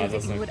 Oh I knew god, that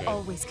that's you not would good.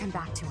 always come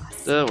back to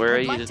us. Don't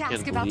worry, I'd you like just to ask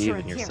can't about believe your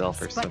in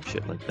yourself or appearance, some but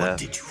shit like What that.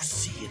 did you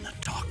see in the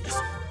darkness?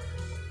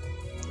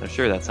 I'm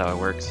sure that's how it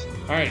works.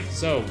 Alright,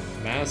 so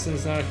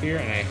Madison's not here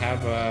and I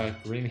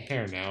have green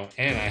hair now,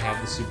 and I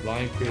have the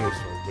Sublime Creator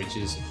Sword, which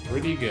is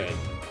pretty good.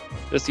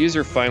 Just use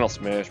your final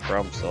smash,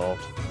 problem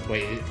solved.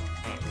 Wait, yeah,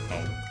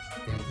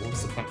 what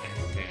was the fun?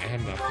 I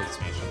have not played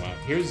Smash in a while.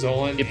 Here's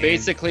Zolan. You and-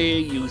 basically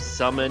you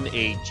summon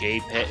a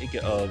JPEG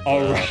of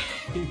Oh right,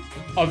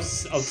 of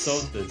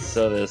Sothis.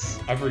 so this,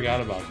 I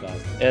forgot about that.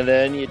 and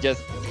then you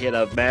just hit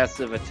a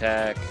massive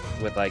attack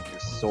with like your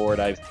sword,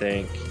 I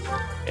think,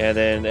 and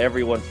then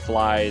everyone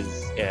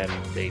flies and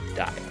they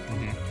die.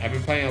 I've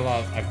been playing a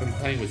lot. I've been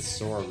playing with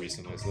Sora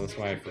recently, so that's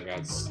why I forgot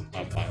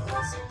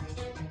violence.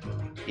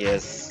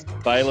 Yes,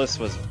 Bylus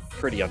was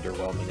pretty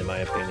underwhelming in my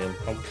opinion.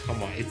 Oh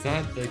come on, it's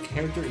not the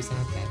character is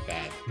not that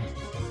bad.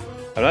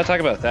 I'm not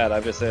talking about that.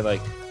 I'm just saying,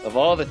 like, of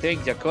all the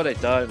things you could have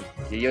done,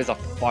 you use a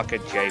fucking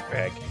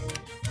JPEG.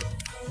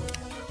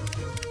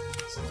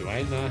 So do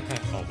I not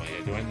have? Oh my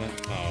god, do I not?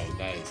 Oh,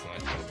 that is not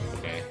good.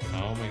 Okay,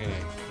 how am I gonna?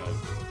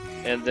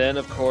 Oh. And then,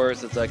 of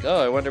course, it's like,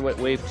 oh, I wonder what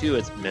Wave 2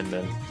 is Min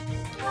Min.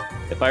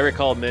 If I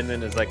recall, Min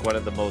Min is like one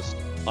of the most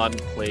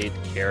unplayed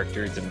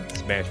characters in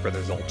Smash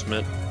Brothers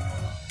Ultimate?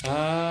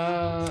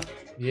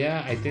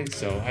 Yeah, I think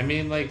so. I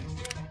mean, like,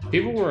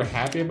 people were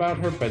happy about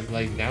her, but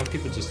like now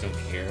people just don't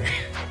care.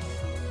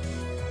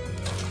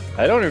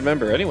 I don't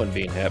remember anyone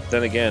being happy.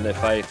 Then again,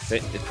 if I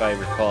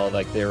recall,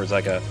 like there was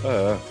like a,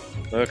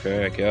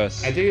 okay, I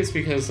guess. I think it's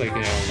because like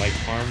like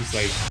Arms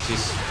like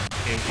just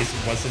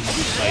it wasn't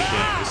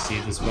like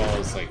received as well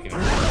as like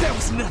That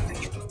was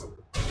nothing.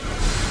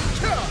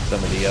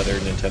 Some of the other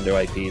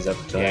Nintendo IPs at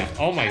the time. Yeah.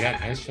 Oh my god,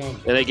 nice job.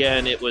 And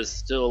again, it was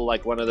still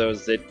like one of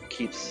those that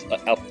keeps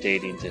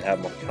updating to have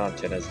more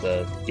content as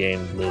the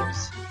game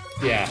lives.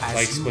 Yeah,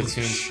 like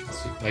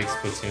Splatoon. Like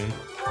Splatoon.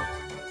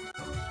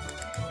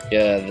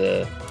 Yeah,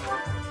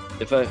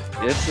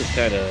 this is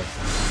kind of.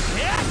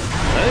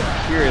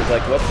 I'm curious,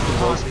 like, what's the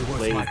most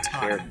played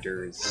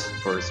characters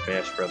for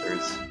Smash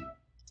Brothers?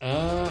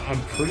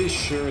 I'm pretty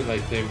sure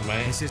like they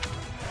might.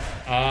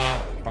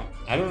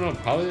 I don't know.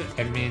 Probably.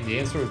 I mean, the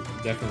answer would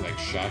definitely like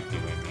shock you.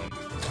 I mean,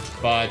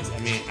 but I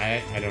mean,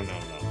 I don't know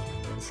though.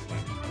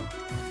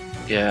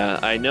 Yeah,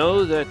 I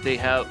know that they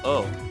have.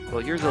 Oh,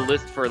 well, here's a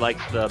list for like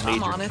the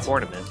major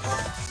tournaments.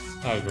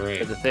 Oh, great.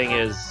 But the thing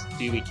is,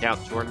 do we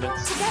count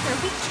tournaments? Together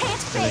we can't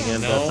fail. And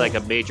again, that's like a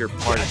major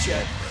part of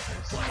it.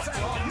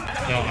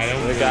 No, I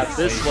don't. We got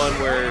this one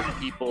where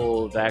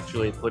people have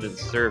actually put in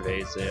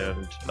surveys,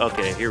 and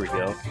okay, here we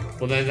go.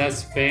 Well, then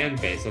that's fan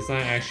base. That's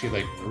not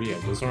actually like real.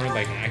 Those aren't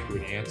like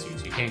accurate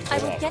answers. You can't go I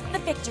will off. get the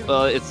victory.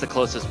 Well, it's the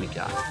closest we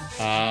got.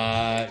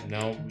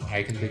 No,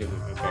 I can think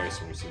of better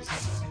sources.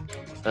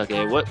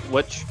 Okay,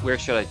 where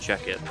should I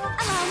check it?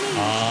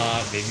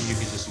 Maybe you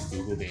could just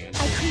Google the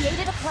answer. I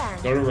created a plan.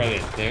 Go to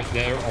Reddit.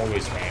 They're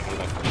always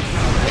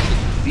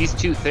right. These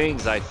two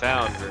things I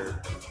found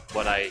are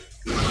what I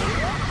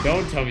Googled.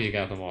 Don't tell me you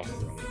got them off of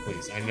Reddit,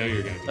 please. I know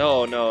you're gonna be.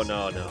 No.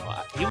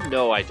 You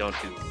know I don't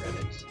do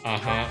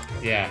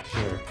Reddit. Yeah,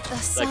 sure.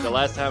 Like the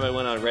last time I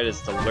went on Reddit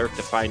is to lurk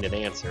to find an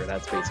answer.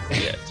 That's basically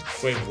it.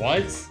 Wait,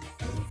 what?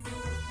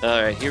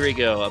 Alright, here we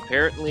go.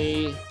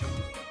 Apparently,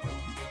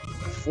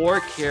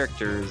 4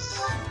 characters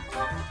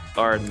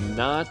are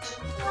not,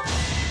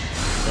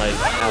 like,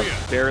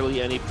 have barely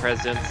any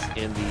presence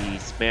in the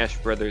Smash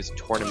Brothers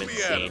tournament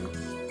scene.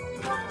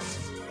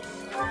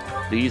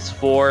 These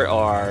 4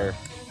 are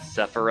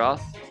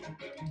Sephiroth,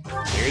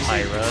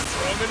 Pyra.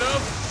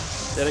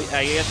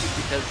 I guess it's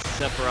because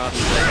Sephiroth,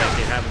 like,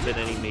 there haven't been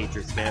any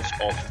major Smash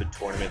Ultimate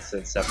tournaments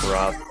since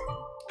Sephiroth.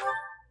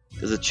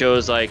 Because it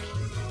shows, like,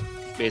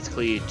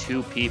 basically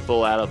 2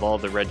 people out of all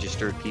the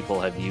registered people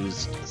have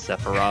used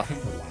Sephiroth.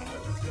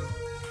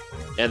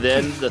 And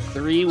then the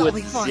 3 with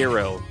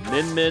 0,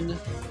 Min,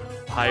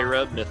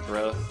 Pyra,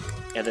 Mithra,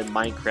 and then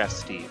Minecraft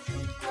Steve.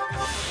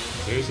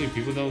 Seriously,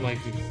 people don't like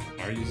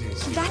are using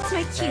Steve. That's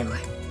my cue.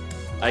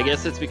 I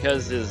guess it's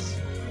because his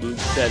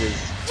moveset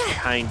is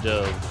kind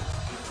of...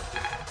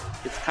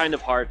 It's kind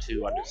of hard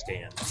to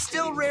understand.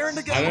 Still raring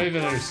to go. I don't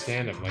even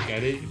understand him. Like, why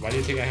do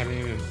you think I haven't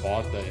even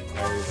bought the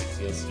entire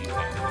DLC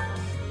pack?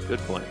 Good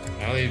point.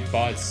 I only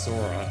bought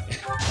Sora.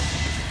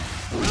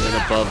 And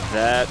above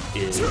that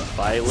is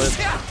Violet,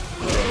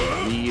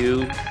 then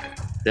Ryu,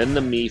 then the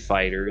Mii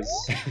fighters,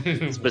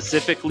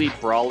 specifically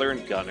Brawler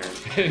and Gunner.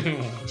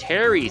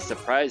 Terry,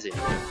 surprisingly,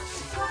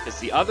 because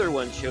the other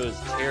one shows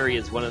Terry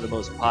as one of the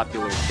most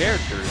popular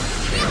characters in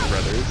Smash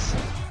Brothers.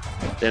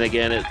 Then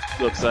again, it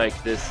looks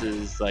like this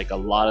is like a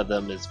lot of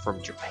them is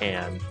from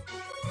Japan,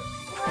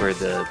 for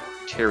the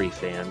Terry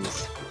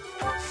fans.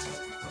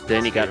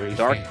 Then you got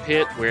Dark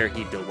Pit, where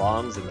he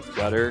belongs in the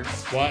gutter.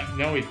 What?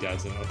 No, he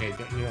doesn't. Okay,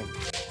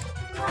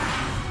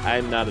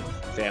 I'm not a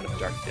fan of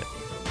Dark Pit.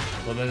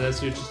 Well, then that's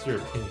just your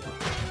opinion.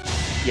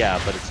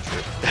 Yeah, but it's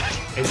true.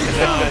 It's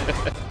not.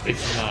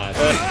 It's not.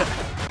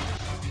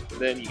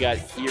 Then you got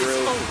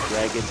Hero,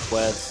 Dragon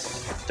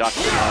Quest,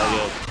 Dr.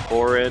 Mario,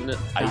 Corrin,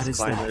 Ice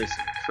Climbers,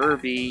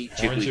 Kirby,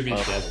 Corrin should be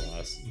Jigglypuff. dead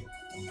last.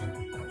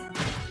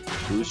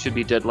 Who should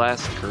be dead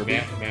last?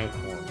 Kirby? Mount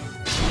Corrin.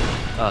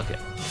 Okay.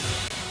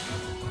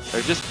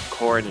 Or just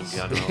Corrin in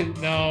general.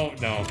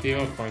 no,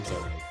 female Corrin's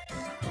over.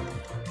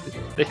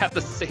 They have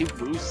the same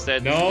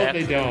moveset. No,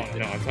 they don't.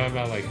 No, I'm talking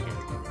about like.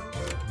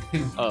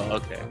 Oh,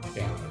 okay.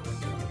 Yeah.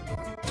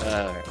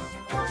 Alright.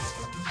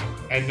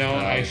 And no,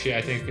 actually,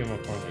 I think female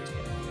Corrin looks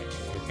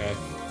better. Actually,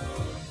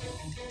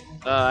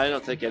 okay. I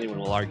don't think anyone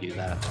will argue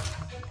that.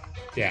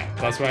 Yeah,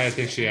 that's why I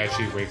think she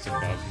actually ranks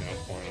above Mount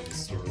Corrin on the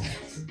story.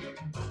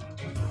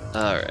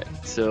 Alright,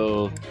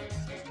 so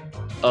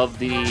of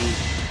the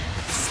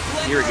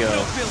here we go.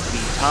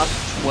 The top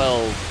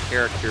 12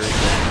 characters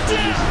that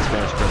people use in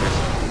Smash Brothers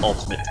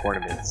Ultimate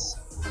Tournaments.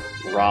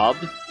 Rob,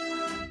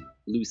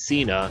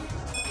 Lucina,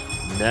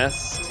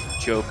 Nest,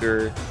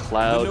 Joker,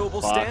 Cloud,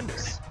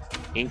 Fox,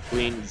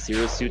 Inkling,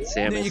 Zero Suit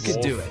Samus. You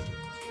could do it.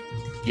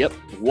 Yep,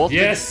 Wolf and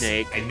Yes!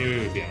 Snake, I knew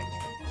it would be on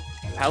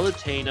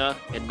Palutena,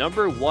 and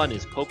number 1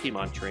 is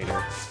Pokemon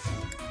Trainer.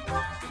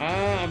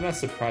 I'm not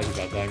surprised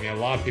about that. I mean, a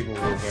lot of people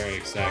were very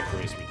excited for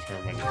his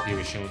return when he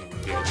was showing the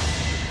reveal.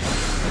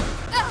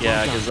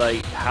 Yeah, because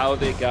like how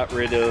they got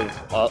rid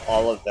of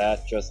all of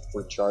that just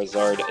for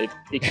Charizard,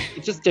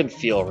 it just didn't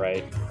feel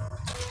right.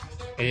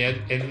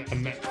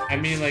 I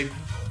mean, like,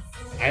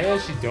 I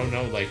actually don't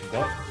know, like,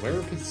 where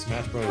would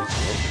Smash Bros. Go?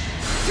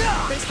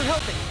 Thanks for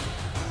helping.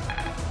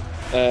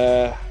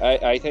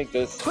 I think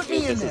this is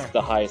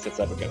the highest it's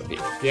ever gonna be.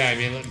 Yeah, I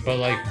mean, but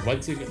like,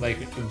 what's it like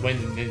when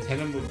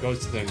Nintendo goes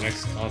to their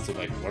next console?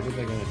 Like, what are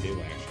they gonna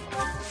do actually?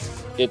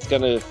 It's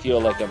gonna feel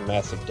like a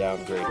massive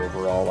downgrade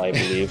overall, I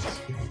believe.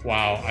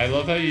 Wow, I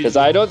love how you. Because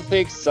I don't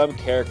think some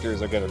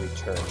characters are gonna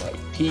return. Like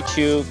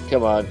Pichu,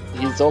 come on,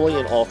 he's only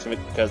an ultimate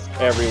because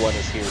everyone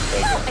is here.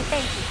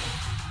 Thank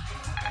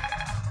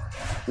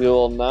you. We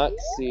will not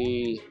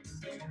see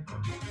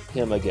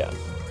him again.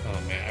 Oh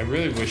man, I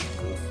really wish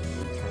Wolf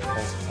would return.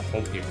 I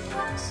hope he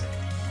returns.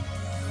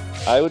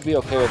 I would be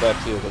okay with that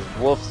too, because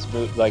Wolf's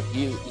move, like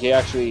he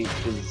actually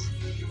is,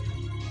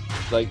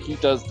 like he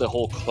does the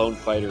whole clone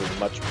fighter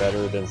much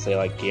better than say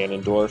like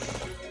Ganondorf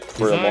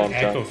for a long time. He's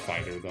not an Echo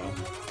Fighter though.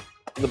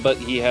 But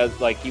he has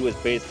he was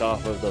based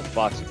off of the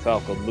Fox and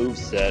Falcon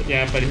moveset.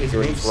 Yeah, but his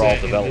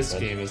moveset in this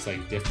game is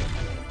like different.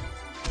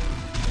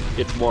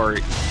 It's more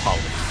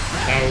polished.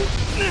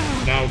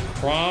 Now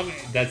Chrom,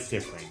 that's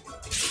different.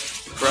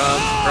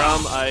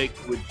 Chrom, I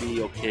would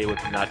be okay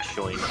with not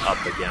showing up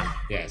again.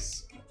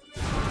 Yes.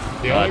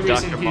 The only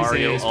reason Dr. he's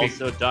Mario is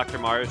also, Dr.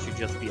 Mario should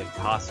just be a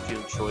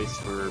costume choice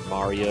for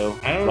Mario.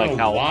 I don't like know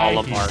how why all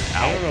of them are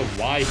I don't know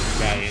why he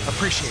got in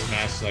Appreciate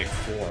Smash like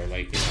 4,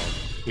 like, you know,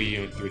 Wii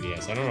U and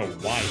 3DS. I don't know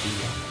why he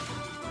got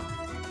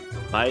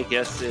in. My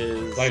guess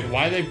is... Like,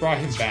 why they brought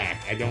him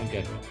back, I don't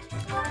get it.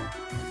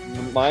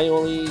 My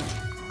only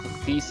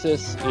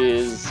thesis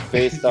is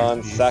based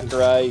on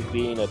Sakurai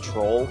being a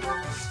troll.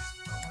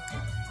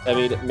 I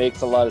mean, it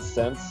makes a lot of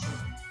sense.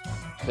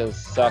 Because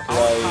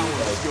Sakurai,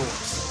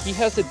 he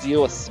has to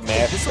deal with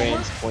Smash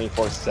fans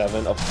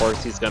 24/7. Of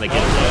course he's gonna get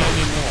it.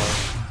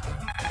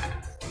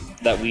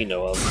 That we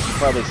know of. He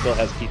probably still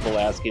has people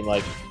asking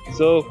like,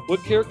 so,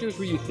 what characters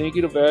were you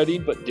thinking of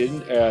adding but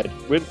didn't add?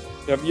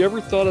 Have you ever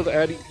thought of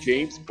adding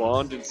James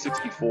Bond in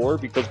 64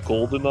 because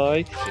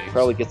GoldenEye? He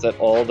probably gets that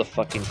all the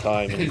fucking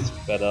time and he's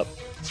fed up.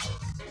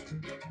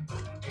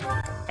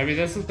 I mean,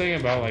 that's the thing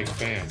about like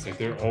fans. Like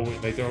they're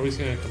always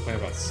gonna complain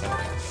about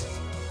something.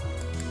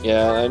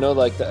 Yeah, I know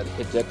like that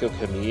Hideko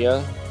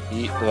Kamiya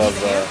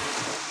of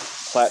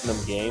Platinum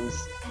Games.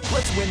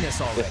 Let's win this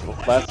already.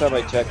 Last time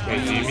I checked,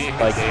 Wait, do you mean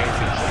like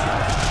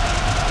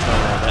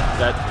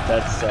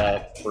that's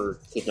for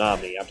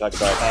Konami. I'm talking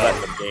about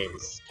Platinum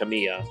Games.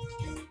 Kamiya.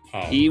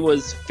 Oh. He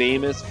was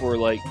famous for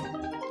like,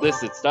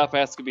 listen, stop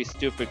asking me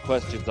stupid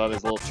questions on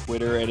his little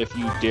Twitter, and if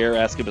you dare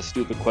ask him a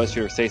stupid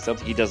question or say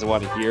something he doesn't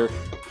want to hear,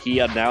 he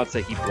announced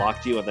that he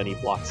blocked you and then he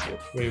blocks you.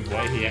 Wait,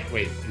 what?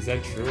 Wait, is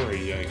that true or are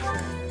you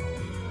actually?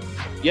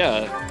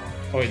 Yeah.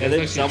 Oh, wait, and then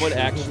that's someone true.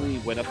 actually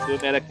went up to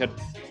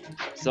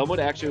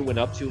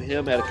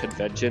him at a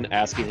convention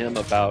asking him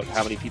about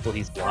how many people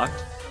he's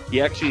blocked.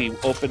 He actually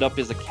opened up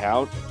his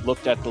account,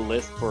 looked at the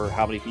list for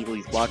how many people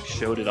he's blocked,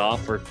 showed it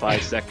off for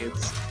 5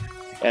 seconds,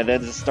 and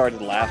then just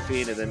started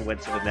laughing and then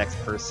went to the next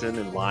person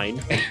in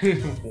line.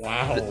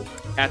 Wow.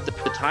 At the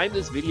time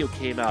this video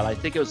came out, I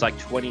think it was like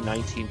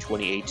 2019,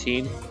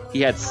 2018,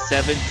 he had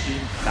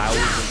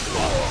 17,000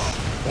 blocks.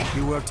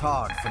 You worked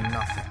hard for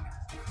nothing.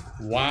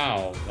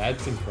 Wow,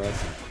 that's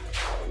impressive.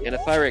 And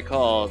if I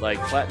recall, like,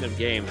 Platinum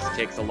Games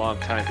takes a long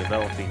time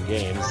developing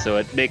games, so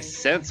it makes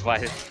sense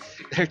why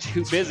they're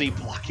too busy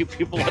blocking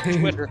people on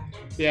Twitter.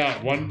 Yeah,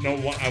 I wonder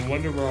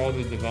where all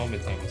the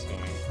development time is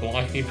going.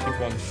 Blocking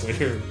people on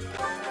Twitter.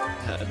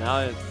 Now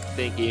I'm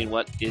thinking,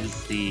 what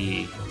is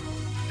the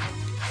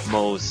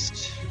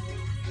most,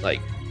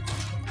 like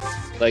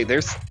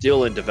they're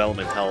still in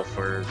development hell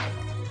for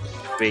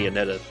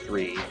Bayonetta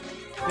 3.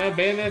 No,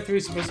 Bayonetta 3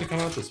 is supposed to come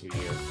out this year.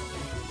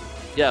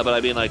 Yeah, but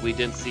I mean, like, we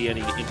didn't see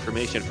any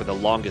information for the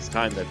longest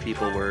time that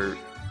people were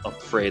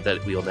afraid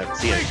that we'll never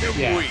see anything.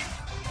 Yeah.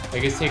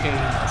 Like, it's got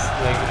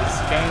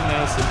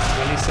announced the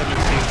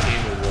 2017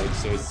 Game Awards,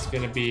 so it's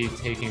gonna be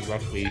taking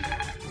roughly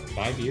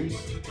 5 years.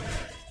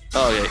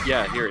 Oh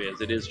yeah, here it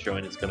is. It is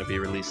showing it's gonna be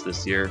released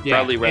this year. Yeah.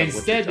 Probably around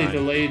Instead, they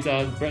winter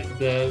time. delayed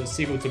the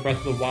sequel to Breath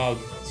of the Wild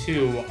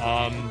 2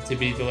 to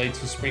be delayed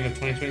to spring of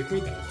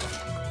 2023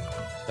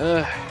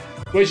 though.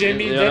 Which, I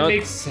mean, that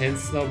makes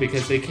sense, though,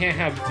 because they can't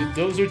have...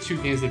 Those are two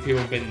games that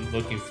people have been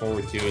looking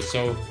forward to,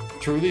 so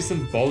to release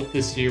them both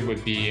this year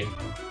would be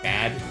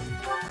bad.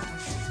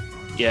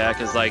 Yeah,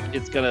 because, like,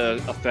 it's gonna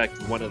affect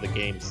one of the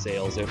game's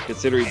sales, and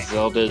considering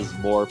Zelda is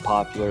more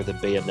popular than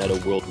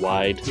Bayonetta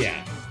worldwide...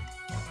 Yeah.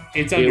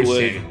 It's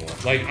understandable.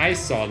 Like, I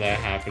saw that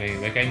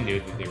happening. Like, I knew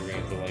that they were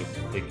going to delay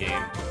the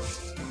game.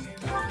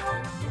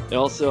 And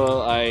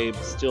also, I'm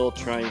still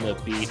trying to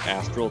beat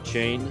Astral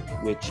Chain,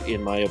 which,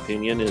 in my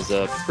opinion, is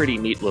a pretty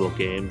neat little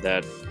game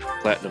that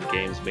Platinum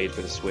Games made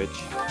for the Switch.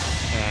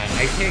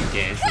 I can't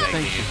get into that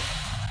game.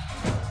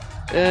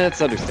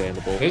 It's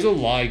understandable. There's a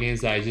lot of games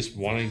that I just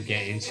want to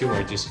get into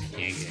or just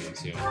can't get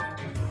into.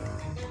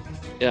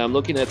 Yeah, I'm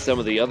looking at some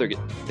of the other...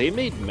 They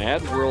made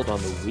Mad World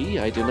on the Wii?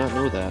 I did not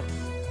know that.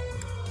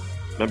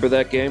 Remember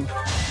that game?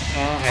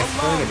 I've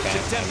heard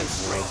about Mad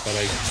World, but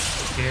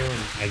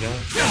I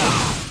don't...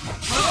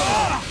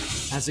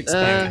 As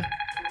expected.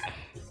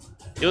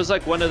 It was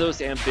like one of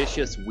those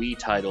ambitious Wii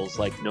titles,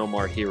 like No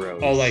More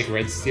Heroes. Oh, like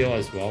Red Steel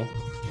as well?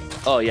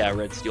 Oh yeah,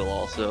 Red Steel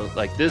also.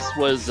 Like this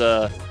was,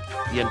 the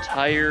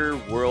entire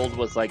world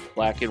was like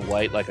black and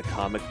white, like a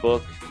comic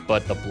book,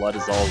 but the blood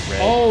is all red.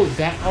 Oh,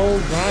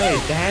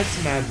 right,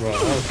 that's Mad World.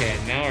 Okay,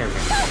 now I remember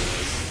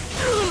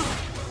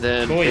this.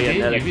 Then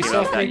Bayonetta came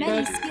out that Many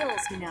year.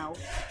 skills, you know.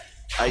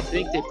 I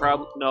think they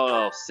probably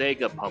no,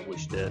 Sega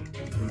published it.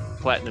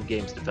 Platinum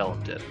Games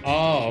developed it.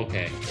 Oh,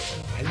 okay.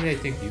 Why did I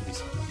think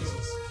Ubisoft uses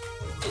this?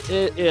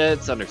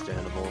 It's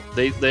understandable.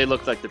 They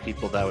look like the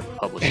people that would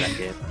publish that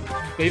game.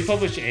 They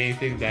publish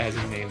anything that has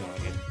a name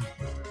on it.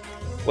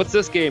 What's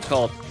this game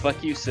called?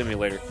 Fuck You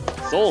Simulator.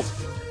 Sold.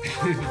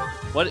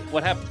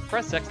 What happened?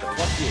 Press X to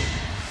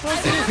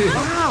fuck you.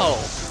 Wow.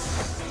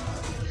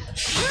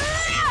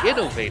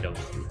 Innovative.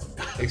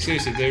 Like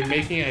seriously, they're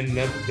making a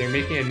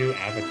new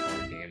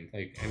Avatar game.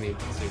 Like, I mean,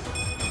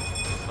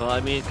 Well, I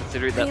mean,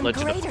 considering that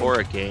Legend of greater.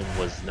 Korra game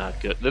was not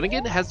good. Then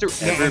again, has there no,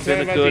 ever I'm talking been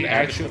a about good the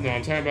actual. No,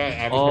 I'm talking about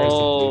Avatar.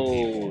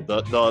 Oh,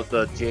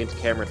 the James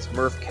Cameron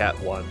Smurf Cat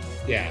one.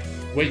 Yeah.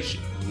 Which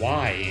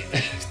why?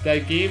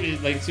 That game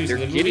is like seriously. They're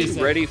the movie getting is,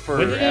 like, ready for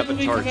when did that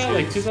movie Avatar come out?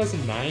 2. Like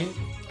 2009.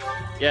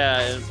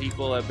 Yeah, and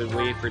people have been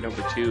waiting for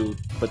number 2.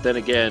 But then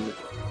again,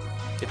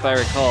 if I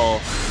recall,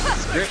 the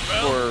script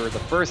for the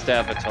first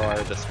Avatar,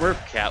 the Smurf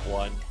Cat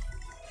one,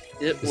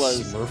 it The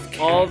was Smurf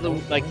all Cat the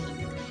one? like.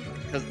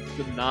 Because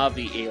the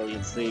Na'vi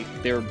aliens, they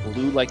were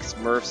blue like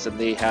Smurfs, and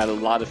they had a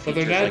lot of But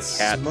features they're not like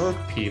cats.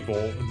 Smurf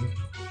people.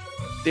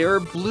 They were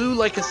blue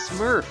like a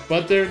Smurf.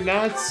 But they're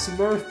not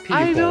Smurf people.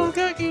 I don't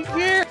fucking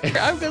care.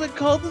 I'm gonna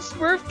call them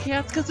Smurf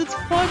cats because it's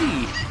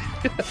funny.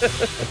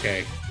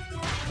 Okay.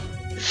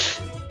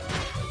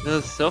 No,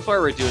 so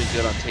far we're doing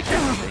good on taking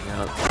everything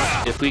out.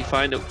 If we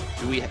find it,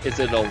 is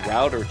it a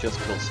route or just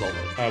kill solo?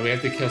 We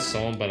have to kill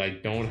someone, but I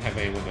don't have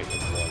anyone that can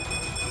blood.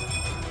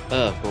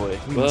 Oh boy.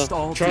 We Well, must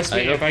all Trust me,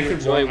 I if hope I you could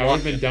enjoy run, I would have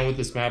walking. been done with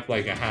this map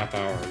like a half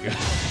hour ago.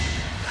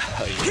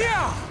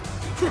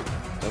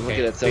 I'm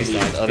looking at some of please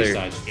these dodge, other please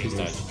dodge, please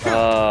games.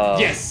 dodge.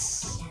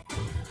 Yes!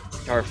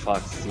 Star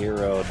Fox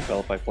Zero,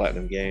 developed by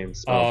Platinum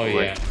Games. Oh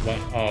boy. yeah.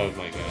 Oh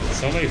my god.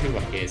 So many people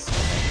hate Star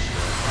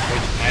Fox.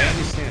 Which I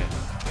understand.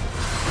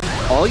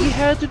 All you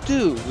had to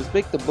do was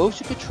make the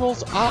motion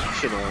controls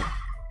optional,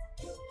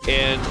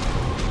 and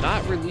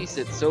not release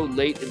it so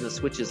late in the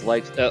Switch's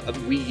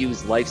Wii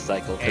U's life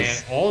cycle.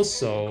 And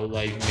also,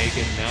 like, make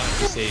it not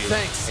just a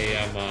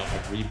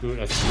reboot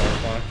of Star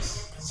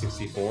Fox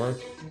 64,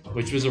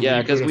 which was a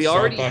Yeah, 'cause reboot of we Star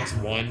already- Fox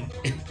 1.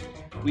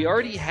 We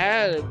already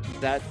had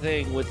that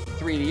thing with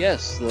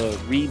 3DS, the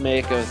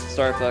remake of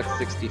Star Fox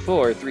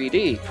 64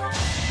 3D.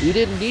 We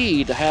didn't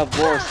need to have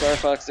more Star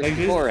Fox Like,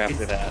 64 it's-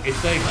 after that.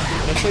 It's like,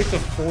 that's like the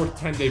 4th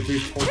time they've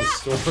retold the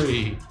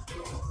story.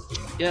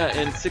 Yeah,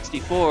 and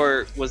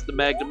 64 was the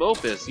magnum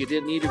opus. You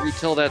didn't need to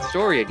retell that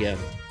story again.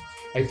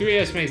 Like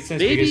 3DS made sense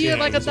because, Maybe you know,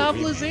 like it a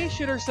was remake.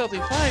 novelization or something.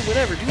 Fine,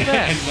 whatever, do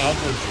that.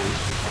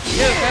 Novelization.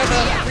 Yeah,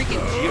 have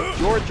freaking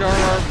George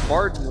R.R.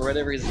 Martin or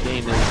whatever his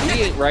name is.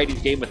 He ain't writing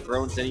Game of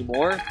Thrones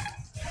anymore.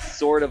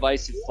 Sword of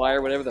Ice and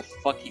Fire, whatever the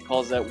fuck he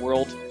calls that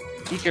world.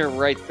 He can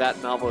write that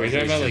Are you talking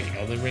novelization. about like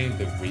Elden Ring,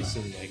 the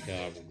recent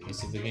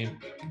release of the game?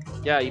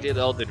 Yeah, he did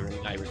Elden Ring,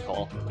 I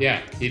recall.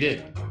 Yeah, he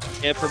did.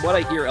 And from what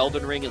I hear,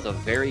 Elden Ring is a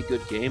very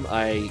good game.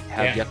 I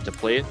have Yeah. yet to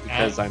play it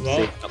because I'm well-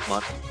 saving up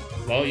money.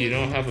 Well, you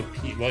don't have a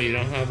good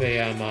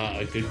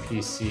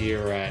PC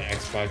or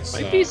Xbox.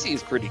 My PC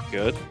is pretty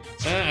good.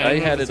 I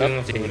had it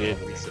updated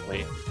recently.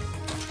 recently.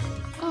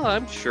 Oh,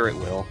 I'm sure it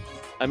will.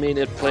 I mean,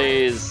 it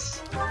plays...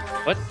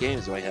 What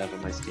games do I have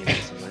in my Steam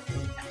recently?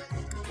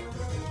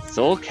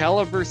 Soul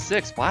Calibur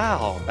 6.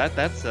 Wow,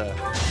 that's a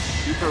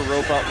Super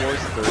Robot Wars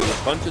 3.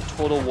 A bunch of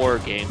Total War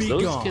games. Be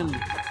Those gone.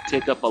 can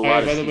take up a Oh,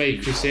 lot by of the way,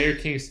 CPU. Crusader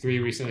Kings 3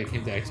 recently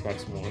came to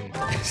Xbox One.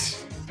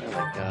 Oh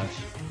my gosh.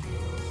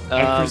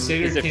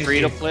 Crusader Is it Kings free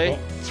to 3 play?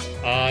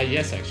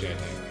 Yes, actually, I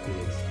think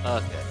it is.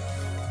 Okay.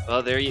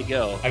 Well, there you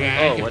go. I mean,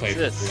 I Oh, can what's play it for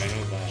this? free, I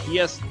know that.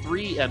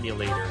 PS3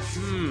 emulator.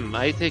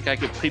 I think I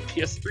could play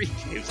PS3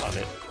 games on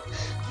it.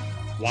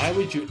 Why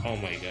would you? Oh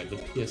my god, the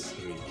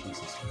PS3,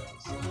 Jesus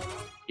Christ.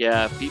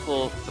 Yeah,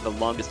 people for the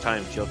longest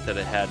time joked that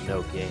it had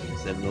no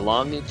games. And in the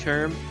long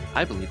term,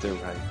 I believe they're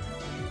right.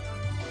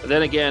 But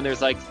then again,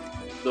 there's like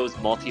those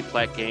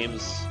multi-plat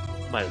games.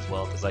 Might as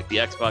well, because like the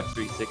Xbox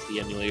 360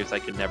 emulators, I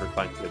could never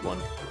find a good one.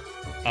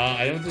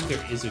 I don't think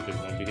there is a good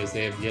one because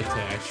they have yet to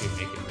actually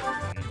make it good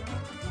one.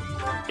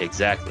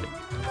 Exactly. Let's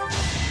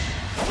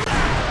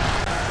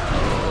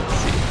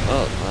see.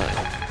 Oh my.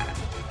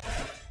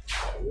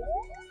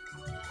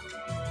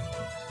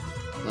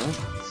 Well,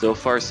 so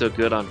far so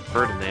good on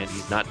Ferdinand.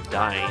 He's not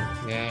dying.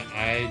 Yeah,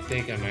 I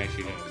think I'm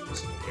actually gonna lose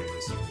some here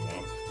this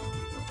well.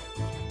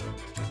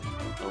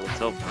 Oh, let's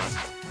hope not.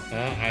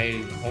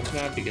 I hope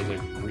not because I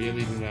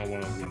really do not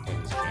want to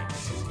replay this chapter.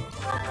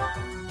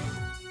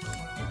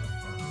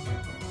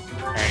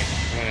 Alright,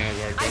 come on,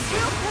 Edward. I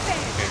feel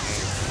prepared.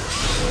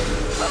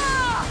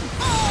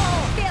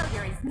 Okay,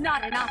 Failure is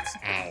not an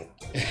option. ow.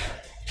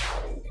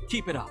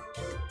 Keep it up.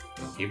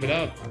 Keep it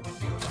up.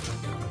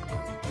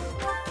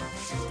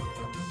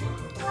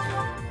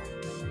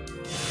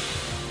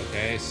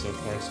 Okay, so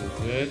far so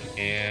good.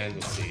 And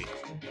let's see.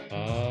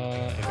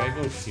 If I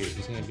go here,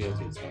 he's gonna be able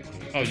to attack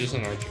me. Oh, just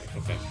an archer.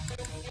 Okay.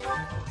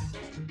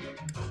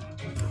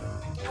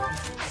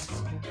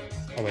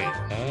 Oh wait.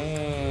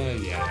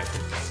 Yeah, I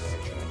think that's an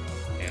archer.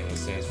 And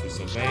let's dance for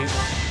Sylvain.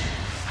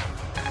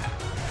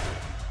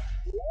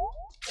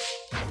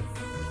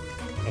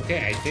 Okay,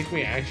 I think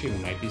we actually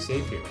might be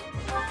safe here.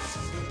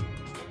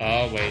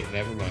 Oh wait,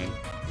 never mind.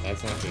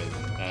 That's not good.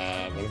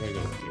 What if I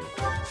go here?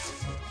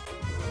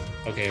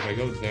 Okay, if I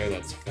go there,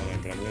 that's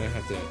fine, but I'm gonna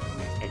have to...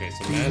 Okay,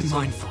 so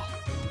Madison...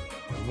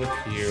 Look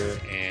here,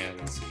 and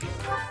let's see.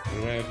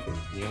 What do I have for...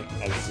 Yeah.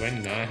 Oh, wait, do I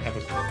not have a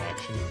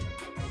concoction?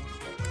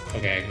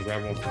 Okay, I can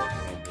grab one from...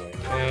 Oh boy.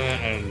 I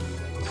don't even know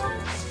this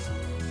works.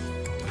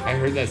 I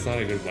heard that's not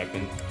a good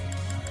weapon.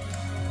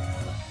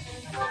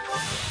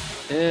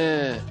 I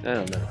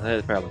don't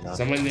know. Probably not.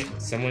 I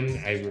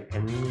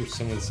remember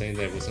someone saying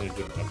that it wasn't a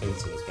good weapon,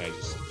 so that's why I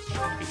just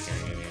shouldn't be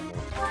carrying it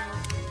anymore.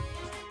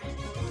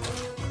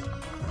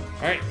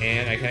 Alright,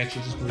 and I can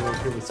actually just move over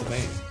here with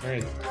Sylvain.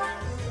 Alright.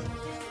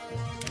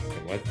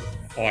 Okay, what?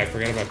 Oh, I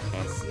forgot about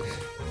constant.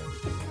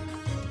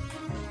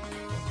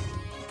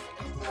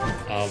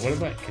 What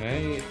about... Can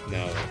I...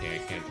 No, okay, I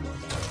can't do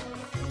that.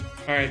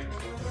 Alright.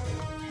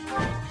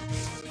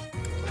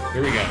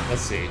 Here we go.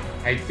 Let's see.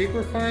 I think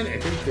we're fine. I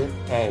think we're...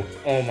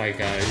 Oh my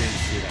god, I didn't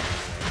see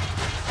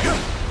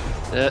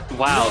that.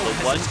 Wow, the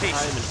one time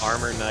an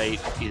Armor Knight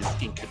is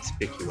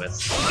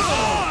inconspicuous.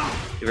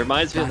 It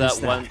reminds me of that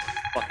one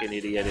fucking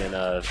idiot in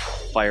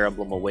Fire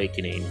Emblem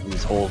Awakening,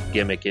 whose whole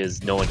gimmick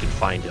is no one can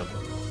find him.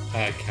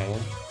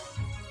 Kellum?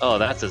 Oh,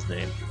 that's his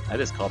name. I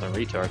just called him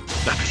retard.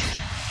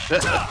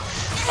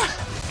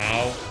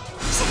 Ow.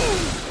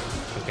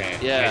 Okay.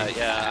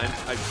 Yeah,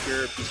 I'm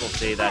sure people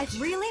say that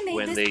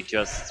when they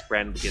just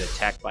randomly get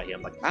attacked by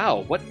him. Like,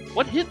 ow, what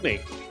hit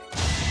me?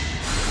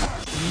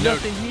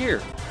 Nothing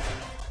here.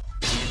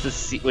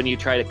 When you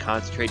try to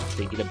concentrate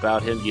thinking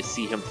about him, you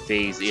see him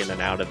phase in and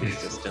out of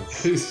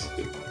existence.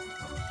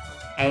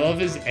 I love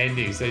his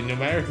endings. Like, no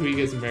matter who he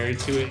gets married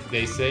to,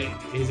 they say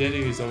his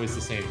ending is always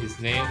the same.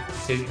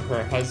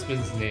 Her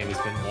husband's name has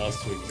been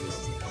lost to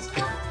existence.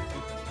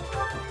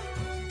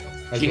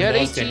 She had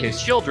 18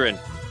 children.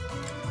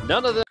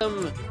 None of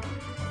them,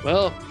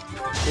 well,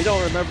 we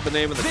don't remember the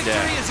name of the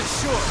dad.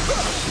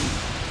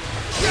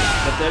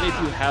 But then if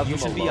you have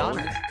them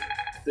alone,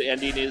 the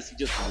ending is he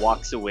just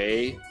walks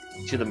away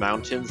to the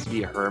mountains to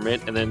be a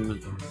hermit, and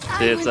then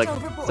it's like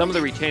some of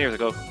the retainers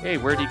go, "Hey,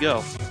 where'd he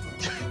go?"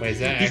 Wait, is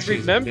that he's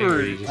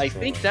remembered. I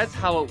think that's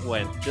how it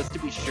went. Just to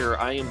be sure,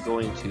 I am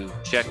going to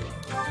check.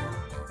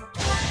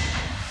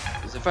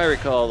 Because if I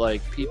recall,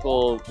 like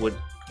people would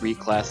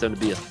reclass him to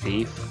be a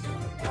thief.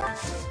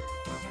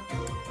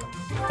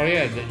 Oh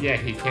yeah,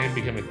 he can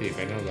become a thief.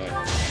 I know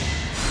that.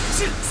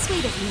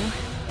 Sweet of you.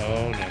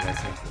 Oh no,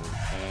 that's not cool.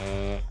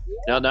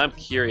 Now I'm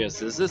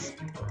curious. Is this?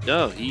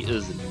 No, he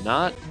is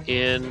not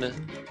in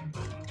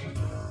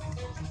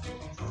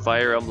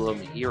Fire Emblem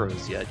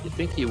Heroes yet. You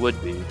think he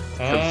would be,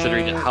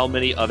 considering how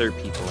many other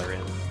people are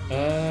in?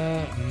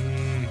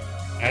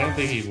 I don't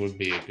think he would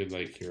be a good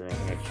hero.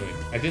 Actually,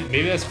 I think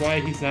maybe that's why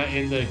he's not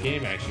in the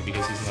game. Actually,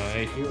 because he's not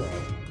a hero.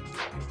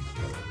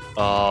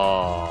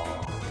 Oh.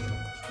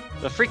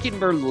 The freaking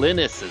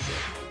Merlinus is it?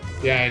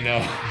 Yeah, I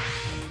know.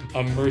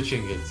 A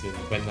merchant gets in,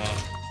 but not...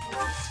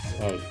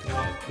 Oh,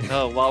 God.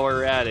 Oh, while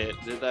we're at it,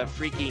 that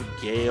freaking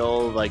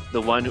Gale, like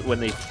the one when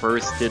they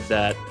first did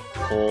that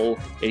poll,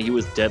 and he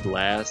was dead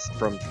last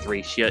from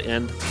Thracia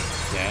End?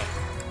 Yeah.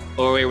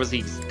 Or wait, was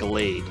he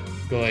Glade?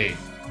 Glade.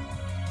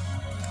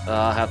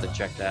 I'll have to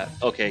check that.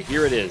 Okay,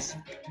 here it is.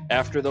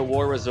 After the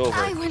war was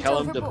over,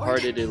 Kellum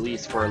departed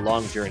Elise for a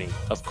long journey.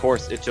 Of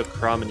course, it took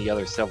Crom and the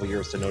others several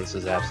years to notice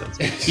his absence.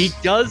 He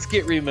does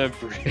get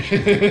remembered.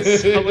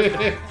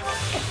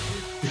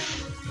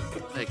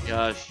 My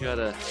gosh,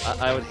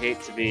 I would hate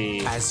to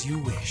be... As you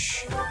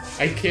wish.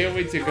 I can't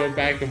wait to go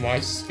back and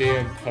watch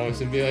Spam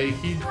post and be like,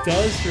 he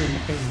does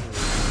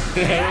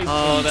remember.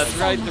 Oh, that's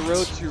right. The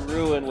Road to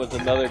Ruin was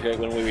another good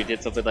one when we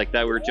did something like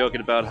that. We were joking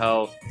about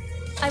how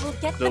I will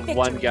get the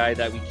one guy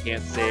that we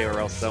can't say, or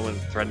else someone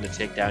threatened to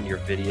take down your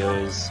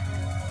videos,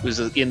 who's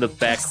in the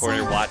back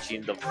corner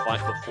watching the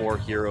 4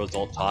 heroes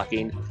all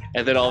talking,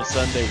 and then all of a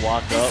sudden they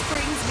walk up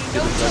to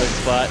this other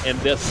spot, and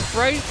the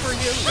sprite for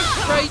him is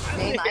right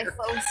May my there.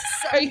 foes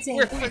Right someday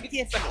where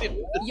forgive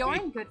me. You're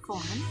in good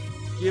form.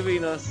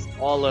 Giving us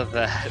all of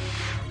that.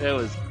 That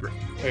was great.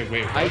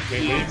 Wait, what are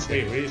you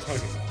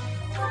talking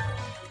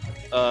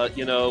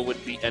about?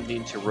 With the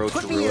ending to Road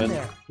to Ruin.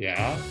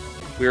 Yeah?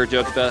 We were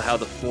joking about how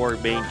the 4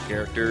 main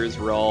characters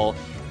were all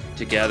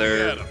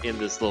together in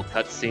this little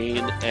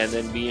cutscene, and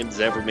then me and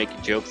Zev were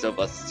making jokes of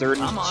a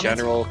certain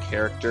general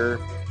character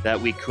that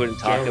we couldn't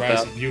talk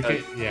about.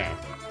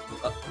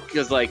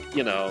 Because,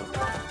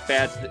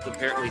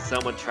 apparently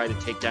someone tried to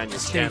take down your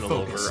channel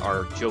over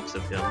our jokes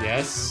of him.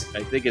 Yes.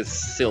 I think it's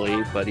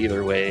silly, but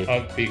either way.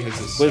 Because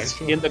it's was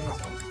in the.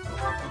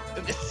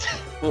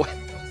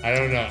 I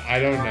don't know.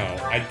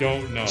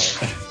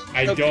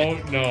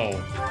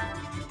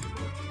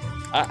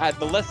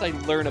 The less I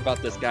learn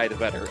about this guy, the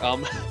better.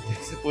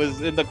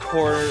 was in the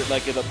corner,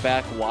 like in the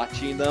back,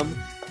 watching them.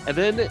 And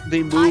then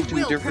they moved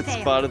to a different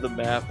spot of the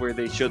map where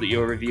they show the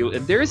overview,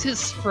 and there's his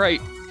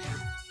sprite,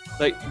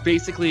 like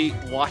basically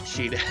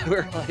watching it.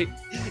 We're like,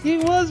 he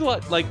was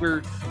what? Like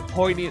we're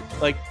pointing,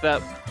 like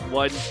that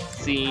one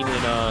scene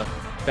in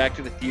Back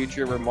to the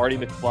Future where Marty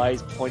McFly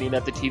is pointing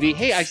at the TV.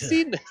 Hey, I've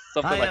seen this.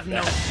 Something like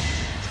that.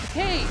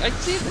 Hey, I've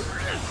seen this.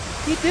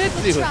 He did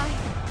do it.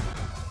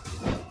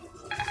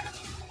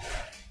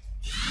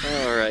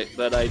 Alright,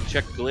 but I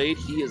checked Glade.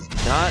 He is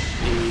not a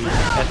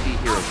FE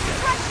hero yet.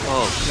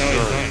 Oh, no,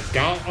 he's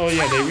not. Oh,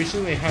 yeah, they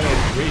recently had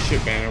a ratio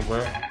banner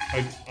where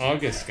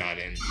August got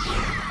in.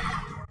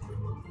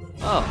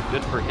 Oh,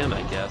 good for him,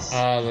 I guess.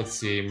 Let's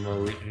see.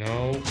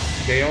 No.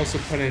 They also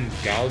put in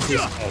Galzus.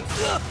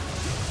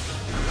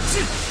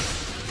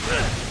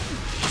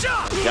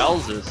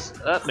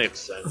 Galzus? That makes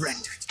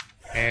sense.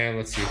 And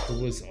let's see,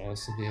 who was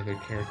also the other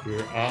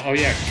character? Oh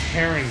yeah,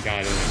 Karen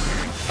got it.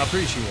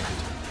 Appreciate it.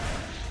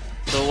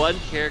 The one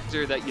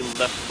character that you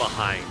left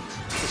behind.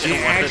 She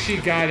actually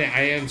got it.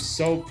 I am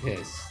so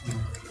pissed.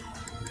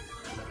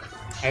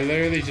 I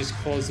literally just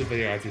closed the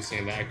video after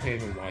saying that. I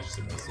couldn't even watch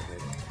the rest of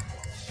it.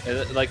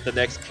 And like the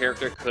next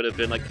character could have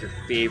been like your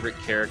favorite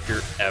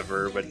character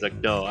ever, but it's like,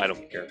 no, I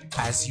don't care.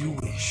 As you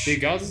wish.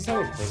 Did Galzus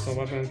have a personal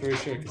weapon? I'm pretty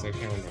sure, because I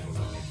can't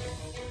remember.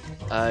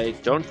 I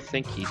don't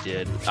think he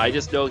did. I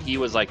just know he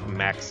was like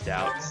maxed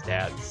out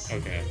stats.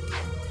 Okay.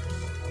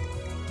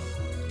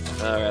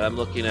 Alright, I'm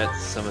looking at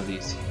some of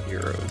these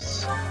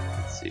heroes.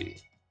 Let's see.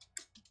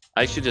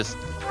 I should just...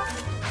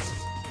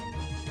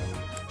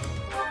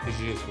 You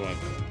should just what?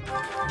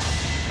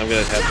 I'm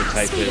gonna have to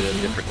type it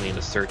in differently in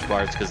the search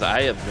bars because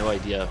I have no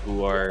idea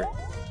who are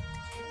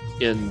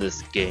in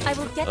this game.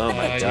 Oh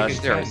my gosh,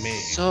 there are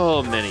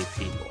so many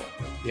people.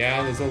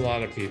 Yeah, there's a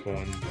lot of people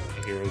in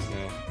Heroes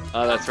now.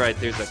 Oh, that's right,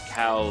 there's a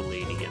cow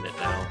lady in it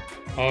now.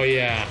 Oh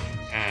yeah,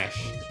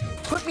 Ash.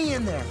 Put me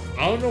in there.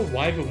 I don't know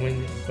why,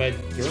 but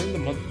during the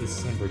month of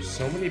December,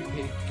 so many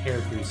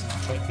characters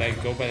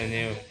that go by the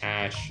name of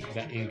Ash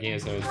that in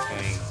games I was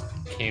playing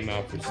came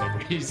out for some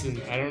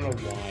reason. I don't know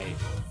why.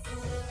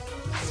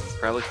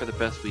 Probably for the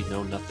best, we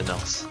know nothing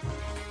else.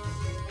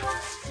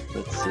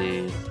 Let's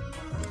see.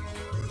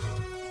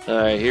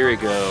 Alright, here we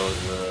go.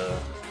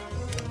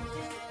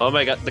 Oh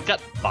my god, they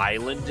got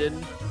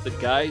Violenden, the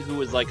guy who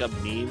was like a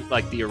meme,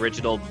 like the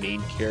original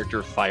main character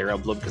of Fire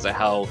Emblem because of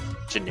how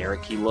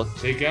generic he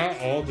looked. They got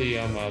all the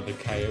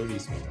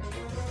coyotes.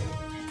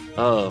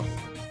 Oh.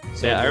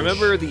 So yeah, I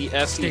remember the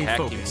FE hack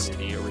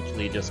community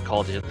originally just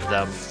called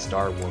them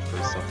Star Wolf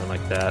or something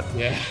like that.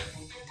 Yeah.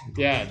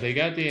 Yeah, they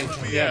got the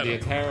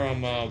entire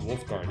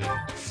Wolf Guardian.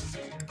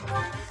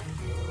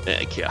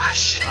 Yeah,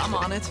 gosh. I'm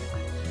on it.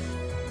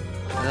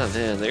 Oh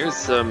man, there's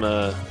some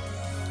the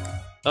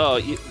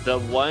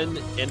one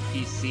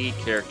NPC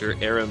character,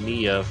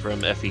 Aramia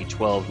from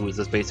FE12, who was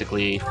just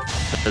basically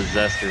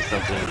possessed or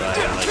something by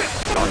like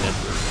Kronya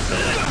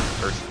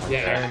or something like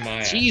that.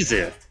 Aramia.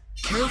 Jesus.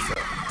 Careful,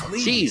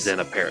 please. She's in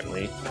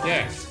apparently.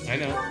 Yeah, I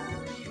know.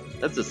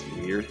 That's just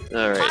weird.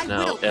 Alright,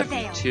 now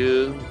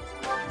FE2.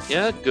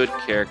 Yeah, good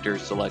character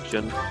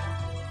selection.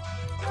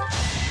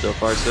 So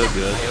far, so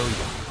good.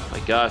 My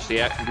gosh,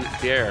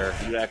 there,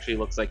 he actually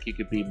looks like he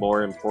could be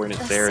more important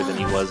there than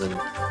he was in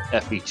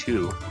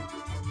FE2.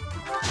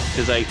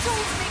 Because the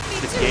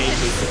game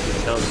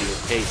basically tells you,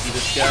 hey, see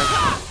this guy?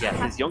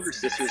 Yeah, his younger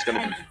sister's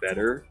gonna be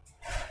better.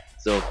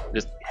 So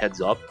just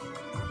heads up.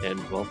 And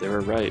well, they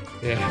were right.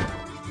 Yeah.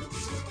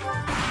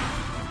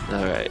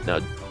 Alright, now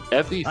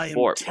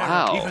FE4.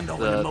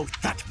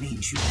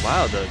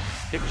 Wow, the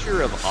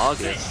picture of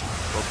August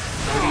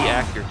looks pretty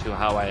accurate to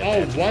how I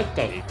imagined. Oh, what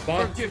the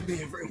fuck? Forgive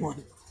me,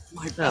 everyone.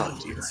 My oh,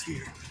 dear. is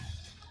here.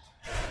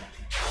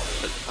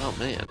 But, oh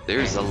man,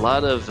 there's a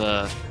lot of.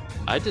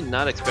 I did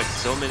not expect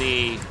so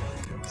many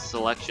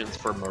selections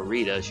for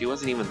Marita. She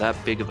wasn't even that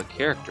big of a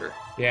character.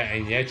 Yeah,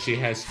 and yet she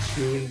has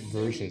 2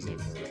 versions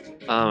of her.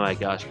 Oh my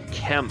gosh,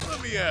 Kemp,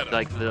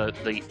 like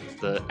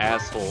the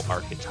asshole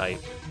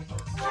archetype.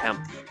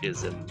 Kemp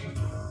is in.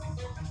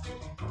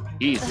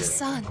 He's in.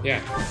 Sun.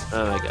 Yeah.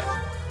 Oh my god.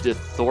 The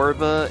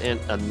Thorba and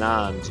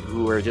Anand,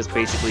 who are just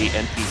basically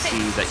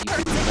NPCs that you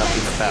do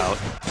nothing about,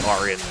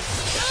 are in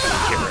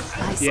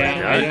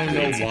Yeah, I don't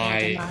know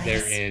why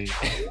they're in.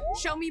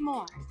 Show me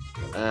more.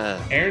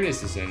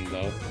 Ernest is in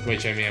though,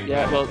 which I mean, I'm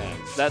yeah, well,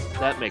 that.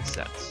 that makes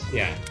sense.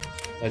 Yeah.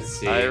 Let's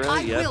see.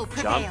 Ira, yeah,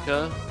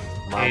 Jamka,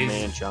 my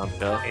man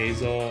Jamka,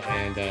 Azel,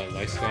 and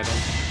Lifescott.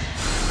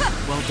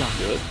 Well done.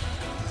 Good.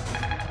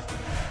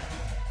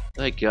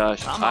 My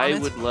gosh, I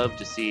would love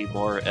to see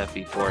more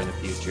FE4 in the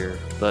future,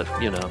 but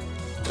you know,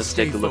 let's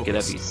take a look at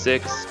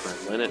FE6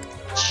 for a minute.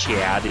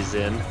 Chad is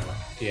in.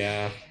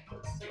 Yeah.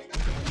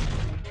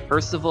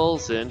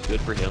 Percival's in, good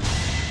for him.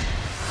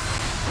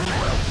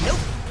 Nope.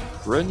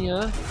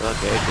 Kronya,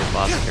 okay, good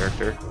boss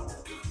character.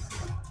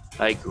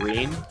 Hi,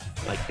 Green.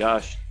 My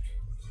gosh.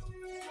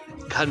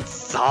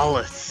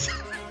 Gonzalez.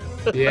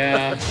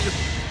 Yeah.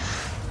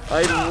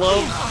 I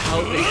love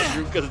how they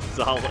drew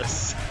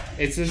Gonzalez.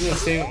 It's in the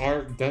same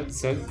art done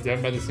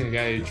by the same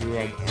guy who drew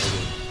on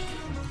Arden.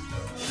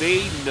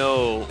 they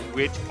know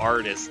which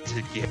artist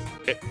to get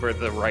for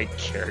the right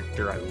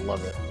character. I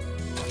love it.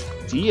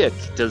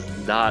 Diak does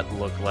not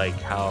look like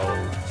how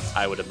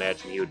I would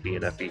imagine he would be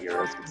in FE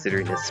Heroes,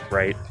 considering his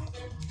sprite.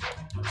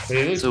 But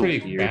he looks So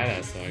pretty weird.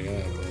 badass, though. I gotta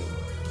admit.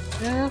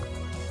 Yeah,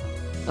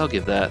 I'll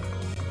give that.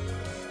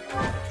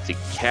 See,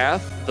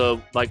 Kath,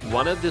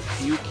 one of the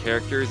few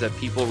characters that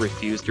people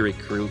refuse to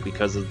recruit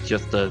because of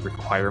just the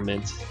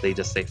requirements. They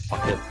just say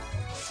fuck it.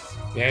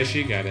 Yeah,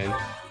 she got in.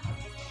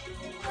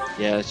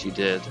 Yeah, she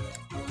did.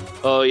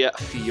 Oh yeah,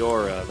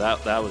 Fiora.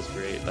 That was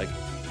great. Like,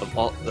 of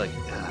all, like,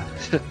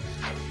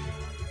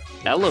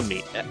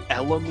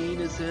 Elamine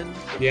is in.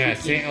 Yeah,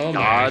 Saint Elamine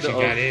actually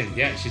got in.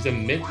 Yeah, she's a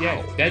myth.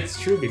 Yeah, that's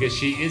true because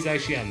she is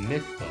actually a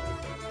myth, though.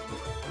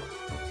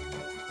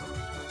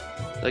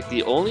 Like,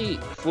 the only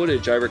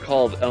footage I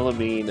recall of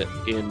Elamine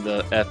in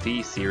the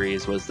FE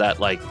series was that,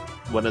 like,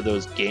 one of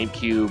those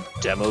GameCube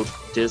demo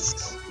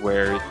discs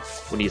where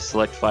when you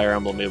select Fire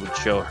Emblem, it would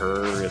show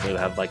her and it would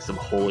have, like, some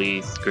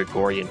holy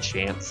Gregorian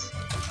chants.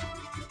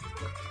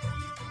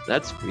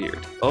 That's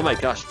weird. Oh my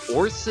gosh,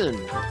 Orson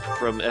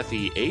from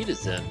FE8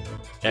 is in.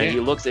 And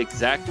he looks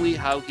exactly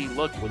how he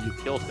looked when you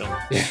killed him.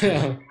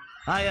 Yeah.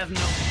 I have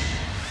no...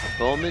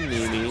 Bowman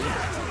Numi.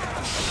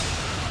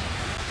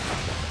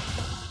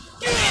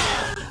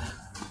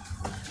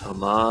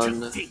 Come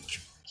on.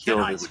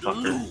 Kill this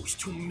fucker. Lose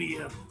to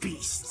mere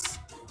beasts.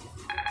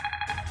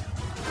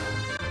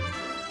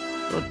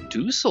 Oh,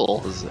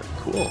 Dusel is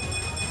cool.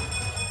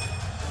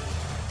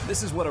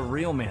 This is what a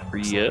real man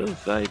looks like.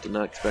 Riev, I did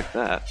not expect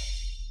that.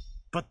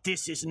 But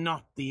this is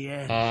not the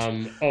end.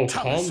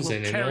 Calm's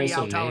in and carry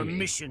also out our Nami.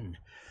 mission.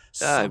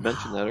 Yeah, I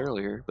mentioned that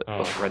earlier. But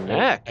Oh,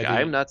 Renek,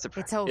 I I'm not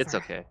surprised. It's over. It's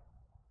okay.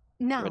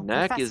 Now,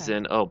 Renek is Professor,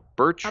 in. Oh,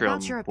 Bertram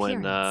about your when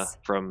appearance.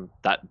 from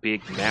that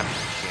big map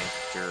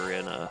chancer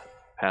in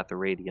Path of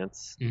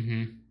Radiance.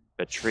 Mm-hmm.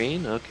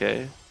 Betrine,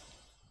 okay.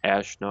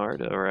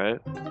 Ashnard, alright.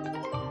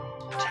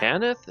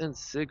 Tanith and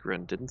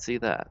Sigrun, didn't see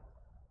that.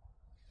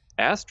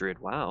 Astrid,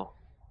 wow.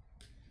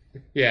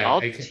 Yeah.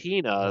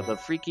 Altina, the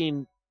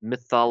freaking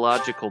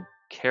mythological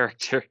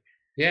character.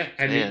 Yeah,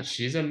 I mean, Man.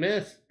 she's a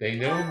myth. They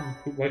know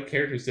what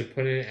characters to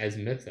put in as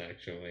myths,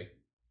 actually.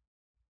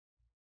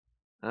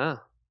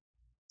 Ah.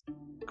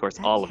 Of course,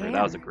 That Oliver,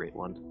 that was a hair. great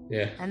one.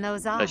 Yeah. And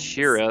those eyes.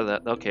 Ashira,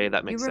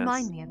 that makes You sense.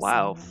 remind me of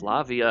Wow, someone.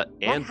 Flavia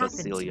and happened to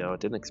Basilio, you?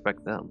 didn't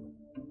expect them.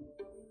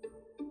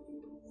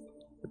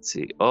 Let's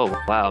see. Oh,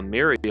 wow,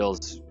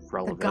 Muriel's The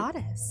relevant.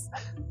 goddess.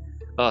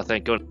 Oh,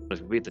 thank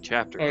goodness, read the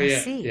chapter. Oh, I yeah,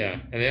 see. yeah.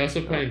 And they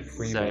also put in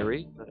Prima.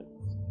 Sairi.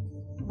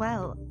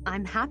 Well,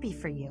 I'm happy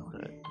for you.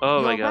 Oh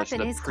Your my gosh, the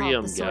weapon is called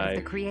Priam the sword guy. of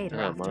the creator,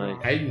 Oh after my.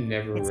 all. I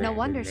never It's no re-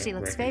 wonder re- she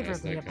looks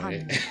recognized favorably that upon guy.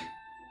 you.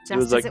 Just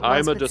was as like, it I'm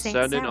was a with Saint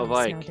descendant of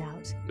Saros, Ike. No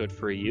doubt. Good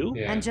for you.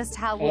 Yeah. And just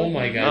how Oh will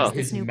my you god, use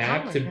this his new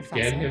map power, to Professor?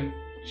 get him.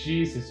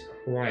 Jesus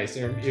Christ.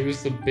 It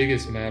was the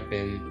biggest map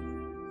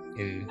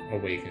in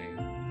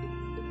Awakening.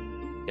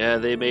 Yeah,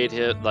 they made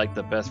him like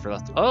the best for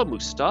last. Oh,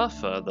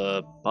 Mustafa,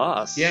 the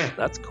boss. Yeah.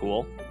 That's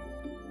cool.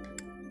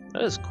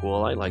 That is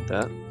cool. I like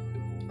that.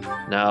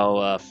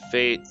 Now,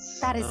 Fates.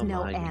 That is oh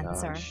no my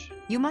answer. gosh.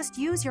 You must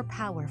use your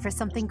power for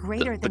something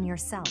greater than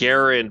yourself.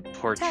 Garen Tell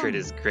portrait me,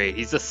 is great.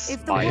 He's just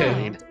If the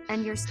smiling. world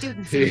and your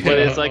students Yeah. But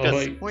it's like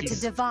were to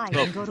he's divide so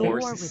and go to war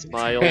forced with each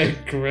smile. other,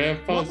 What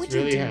Grandpa's would you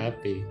really do?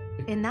 happy.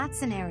 in that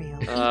scenario,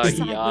 each side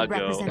would Iago.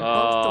 represent both the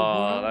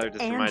Oh, world that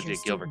just and reminds your me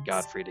of Gilbert students.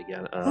 Gottfried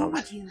again. Who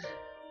would you?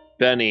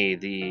 Benny,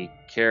 the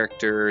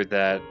character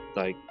that,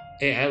 like,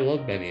 Hey, I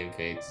love Benny and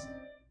Fates.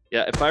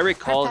 yeah, if I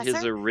recall, his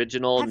Professor,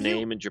 original have you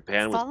name in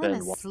Japan was fallen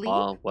Benoit,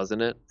 asleep?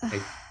 wasn't it?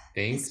 I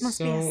think This must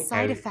so. be a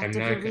side effect I'm of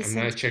not, your I'm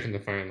recent not checking the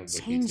final wiki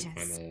to changes.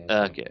 find that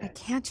out. Okay. I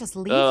can't just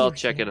leave Oh, I'll you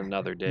check it here.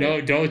 another day. No,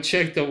 don't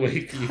check the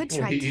wiki, Could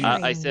try please. carrying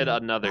I said you,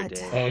 another but-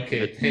 day.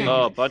 Okay, But-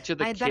 oh, a bunch of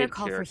the I'd better kid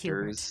call for Hubert.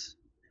 characters.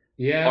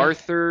 Yeah.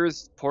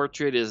 Arthur's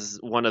portrait is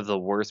one of the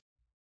worst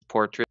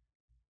portraits.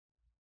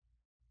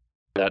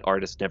 That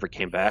artist never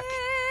came back.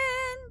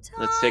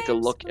 Let's take a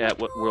look at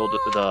what world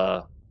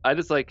the. I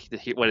just like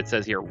what it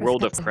says here.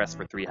 World of Professor. Crest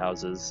for 3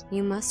 houses.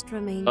 You must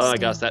remain Oh my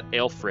still. gosh, that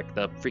Aelfric,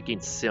 the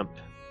freaking simp.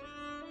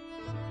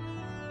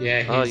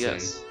 Yeah, he's Oh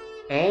yes.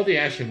 in. All the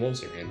Ashen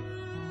Wolves are in.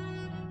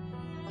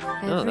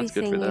 Oh, that's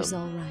good for Everything them. is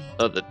all right.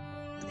 Oh, the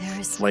There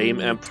is Flame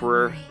no need to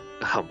Emperor. worry.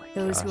 Oh my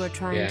Those gosh. who are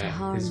trying to Yeah,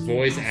 harm his you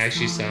voice are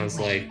actually far sounds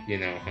away.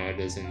 like, how it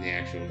does in the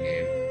actual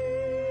game.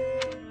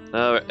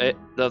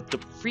 The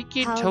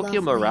freaking How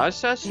Tokyo lovely.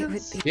 Mirage It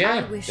would sessions? be. Yeah,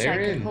 I wish they're I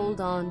could in.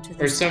 hold on to Or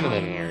this some of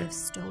them power are. I have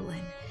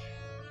stolen.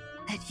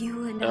 That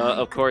you and I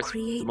Of could course,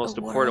 create the most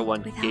a important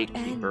world one, without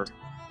Gatekeeper. end.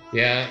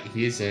 Yeah,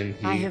 he's in.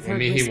 I have heard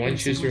mean, he won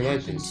whispers Choose of Your what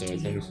Legend, happened so to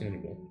it's you.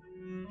 understandable.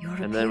 Your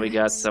And then we got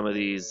appearance. some of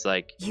these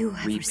like You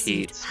have repeats,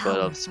 received but power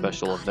of from the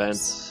special goddess.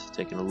 events.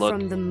 Taking a look.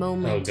 From the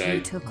moment Oh, you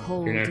God. took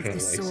hold You're not of gonna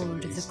the like some sword of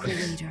of the these.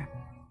 Creator,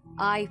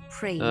 I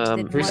prayed For that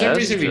For one some That's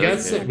reason, day we got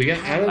good. some, we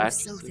got power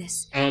Alex. so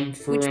this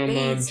For which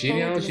bathes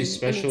Genealogy boldly in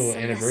special its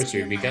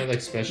anniversary, we got celestial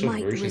like special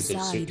might versions of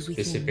reside within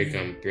specific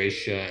you.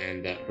 Thracia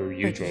and her but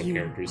usual you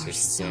characters, I are should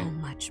so say.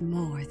 much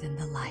more than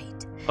the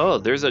light. Oh,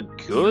 there's a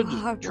good You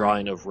are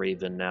drawing of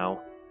Raven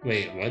now.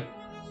 Wait, what?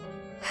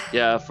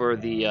 Yeah, for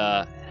the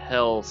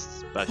hell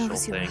special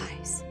Close your thing.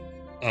 eyes.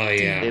 Oh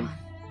yeah.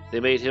 They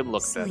made him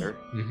look Sleep. better.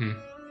 Mm-hmm.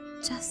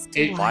 Just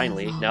a while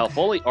Finally. longer. Now, if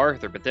only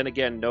Arthur, but then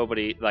again,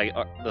 nobody, like,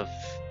 a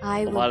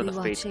I will lot of be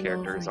the Fates watching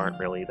characters over aren't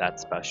you. really that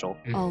special.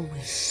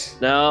 Always.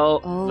 Now,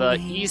 Always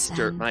the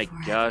Easter, and my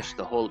forever. gosh,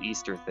 the whole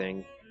Easter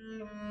thing.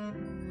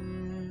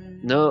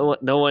 No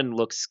one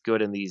looks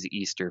good in these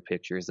Easter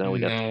pictures. Now we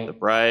got No. the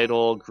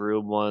bridal,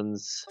 groom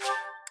ones.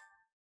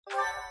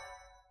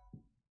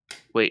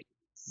 Wait,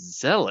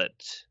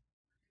 Zealot.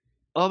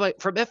 Oh my,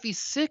 from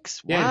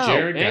FE6. Yeah, Wow.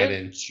 Jared got and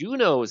in.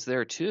 Juno is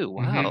there too.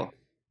 Wow.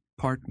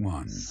 Part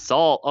 1.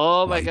 Saul.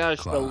 Oh my Light gosh,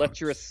 the clouds.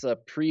 lecherous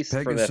priest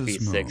Pegasus from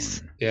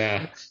FE6. Moon.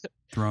 Yeah.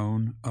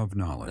 Throne of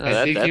Knowledge. Oh,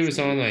 I think he that's was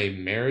on a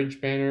marriage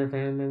banner, if I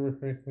remember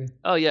correctly.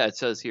 Oh yeah, it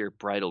says here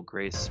bridal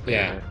grace.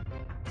 Yeah. banner.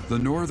 The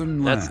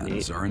northern That's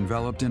lands neat. are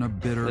enveloped in a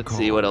bitter Let's cold.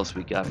 see what else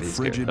we got for these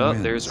Frigid characters. Oh,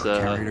 winds there's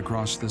are carried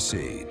across the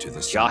sea to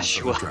the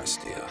Joshua. south of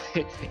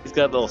Adrestia. He's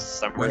got a little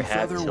summer When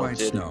hat feather white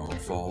tilted. snow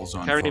falls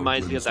on Kind of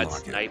reminds me of Falkland's that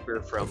Locket, sniper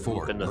the from fort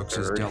Lupin the looks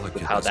as Third, delicate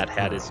with how as a that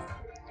hat is. pearl.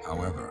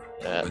 However,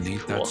 That's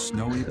beneath cool. that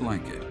snowy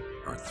blanket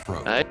are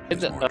throat I,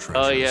 is more oh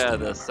treacherous yeah, than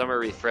the ever. summer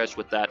refresh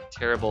with that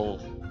terrible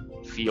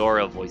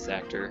Fiora voice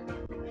actor.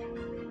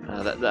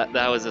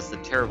 That was just a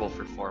terrible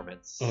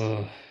performance.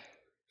 Ugh.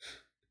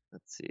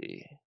 Let's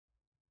see.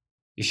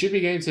 You should be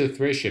getting to the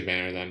Thracia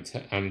banner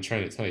that I'm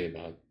trying to tell you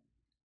about.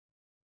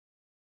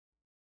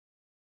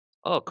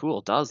 Oh,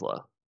 cool,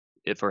 Dazla.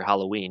 It for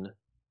Halloween. Let's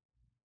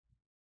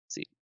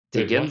see,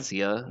 Wait, what?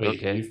 Digenzia. Wait,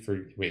 Okay,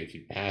 if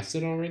you passed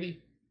it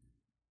already?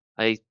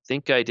 I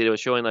think I did. It was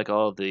showing like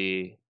all of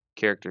the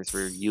characters for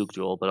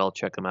Yugdul, but I'll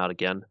check them out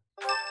again.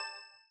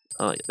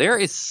 Oh, there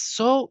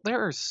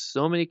are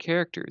so many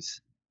characters.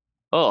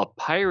 Oh, a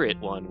pirate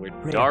one where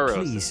Rhea, Daros.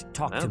 please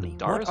talk to the me.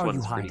 Daros What are you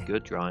one's pretty hiding?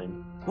 good drawing.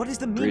 What is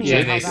the meaning Yeah,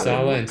 of how they that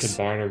Sala and looks?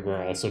 Tabana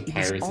were also It is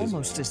pirates as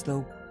almost well. as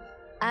though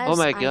Oh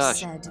my I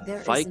gosh, said, there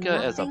is Fika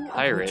as a nothing of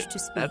pirate. which to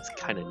speak That's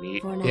kind of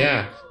neat. for now.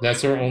 Yeah,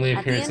 that's her only At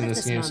the appearance end in of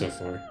this this game so month.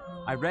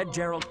 far. I read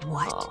Gerald.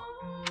 What?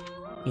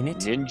 Oh. In it,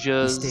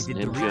 Ninjas, he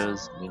stated the reason.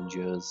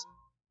 ninjas.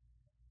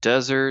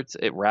 Deserts,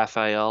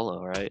 Raphael,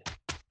 alright.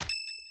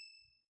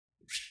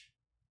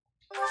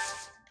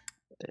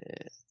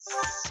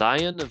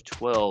 Scion of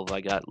 12,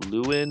 I got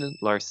Lewin,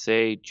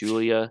 Larcey,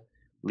 Julia,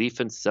 Leaf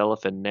and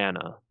Seliph, and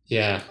Nana.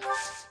 Yeah.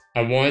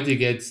 I wanted to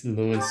get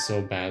Lewin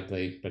so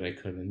badly, but I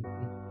couldn't.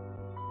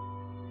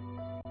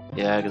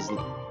 Yeah, because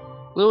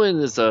Lewin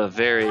is a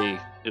very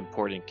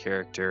important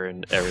character,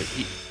 and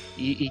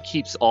he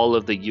keeps all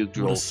of the What a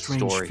Yugdral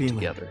strange story feeling.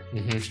 together.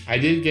 I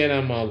did get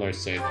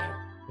Larcey though,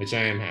 which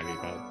I am happy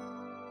about.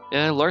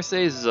 Yeah,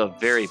 Larcey is a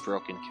very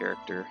broken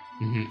character.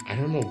 I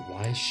don't know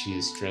why she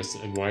is dressed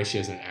and why she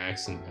has an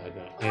axe in that.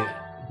 And,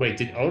 wait,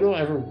 did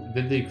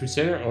the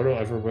Crusader Odo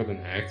ever wield an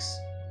axe?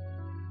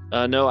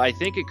 No, I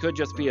think it could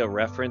just be a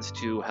reference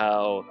to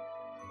how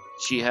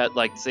she had,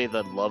 like, say,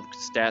 the love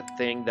stat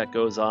thing that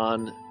goes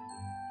on.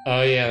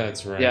 Oh yeah,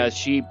 that's right. Yeah,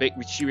 she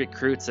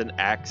recruits an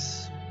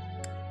axe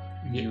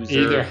user,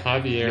 Either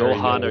Javier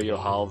Johan or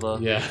Yohalva.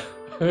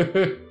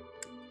 Yohalva.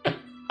 Yeah.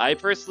 I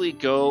personally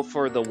go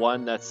for the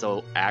one that's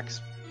so axe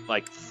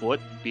like foot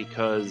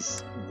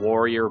because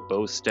warrior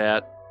bow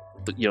stat,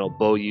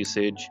 bow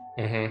usage,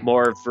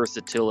 more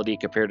versatility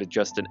compared to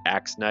just an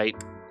axe knight.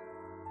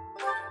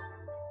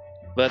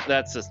 But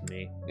that's just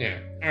me. Yeah.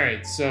 All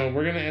right. So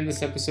we're gonna end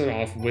this episode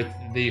off with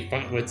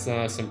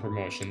some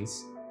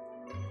promotions.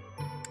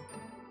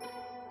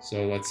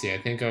 So let's see. I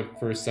think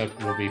first up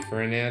will be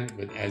Ferdinand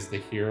as the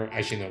hero.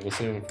 Actually, no. We'll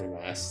save him for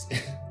last.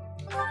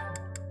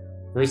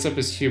 First up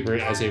is Hubert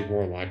as a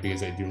warlock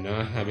because I do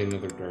not have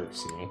another Dark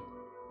Seal.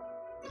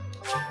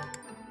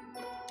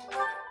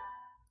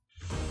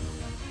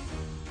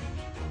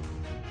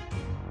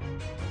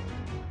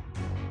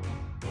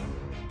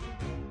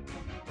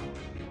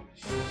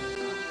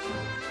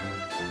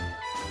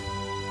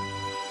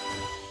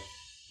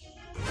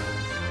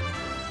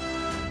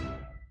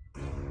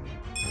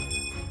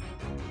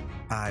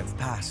 I've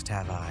passed,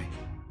 have I?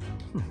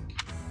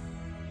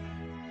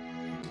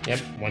 Yep,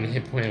 1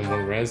 hit point and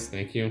 1 res.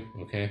 Thank you.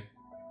 Okay.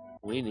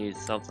 We need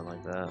something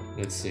like that.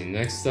 Let's see.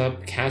 Next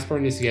up, Caspar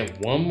needs to get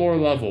 1 more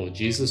level.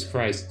 Jesus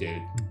Christ,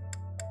 dude.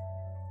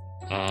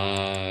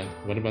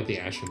 What about the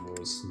Ashen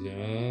Wolves?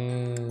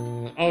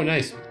 Oh,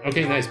 nice.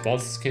 Okay, nice.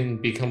 Baltus can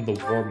become the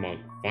War Monk,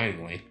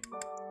 finally.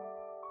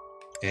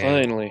 And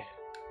Finally.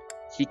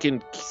 He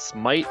can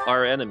smite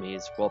our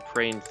enemies while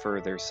praying for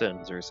their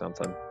sins or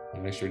something.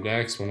 1 extra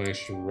dex, 1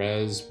 extra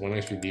res, 1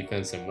 extra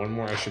defense, and 1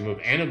 more extra move.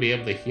 And he'll be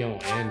able to heal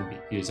and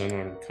use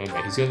unarmed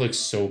combat. He's gonna look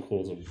so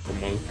cool as a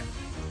monk.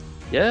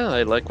 Yeah,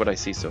 I like what I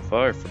see so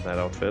far from that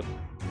outfit.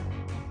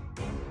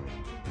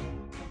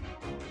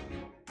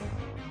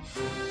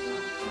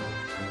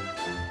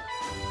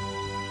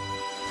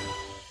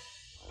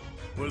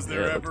 Was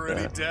there ever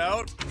any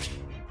doubt?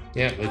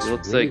 Yeah, it looks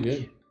Looks really like-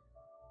 good.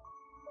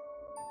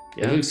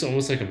 Yeah. It looks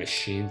almost like a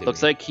machine. To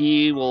Looks me. like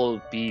he will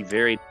be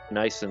very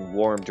nice and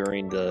warm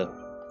during the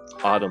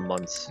autumn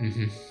months.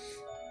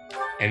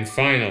 And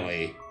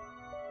finally...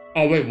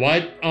 Oh, wait,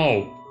 what?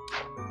 Oh,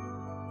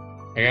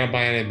 I gotta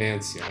buy an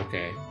advance.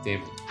 Okay,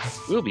 damn it.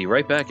 We'll be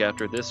right back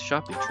after this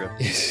shopping trip.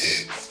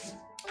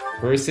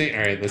 First thing,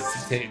 all right.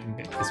 Let's pay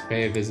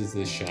a visit to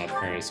the shop.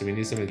 All right, so we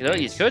need some. You know,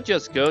 you could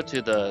just go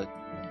to the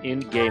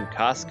in-game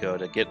Costco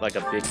to get like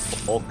a big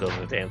bulk of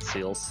advanced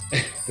seals.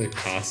 The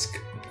Costco.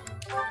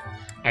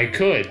 I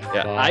could.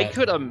 Yeah, but... I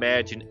could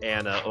imagine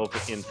Anna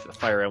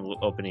Fire Emblem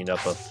opening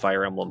up a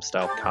Fire Emblem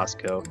style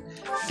Costco,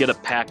 get a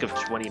pack of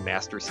 20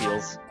 Master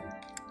Seals.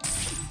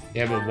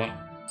 Yeah, but what?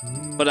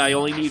 But I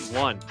only need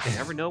one. You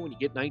never know when you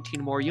get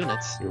 19 more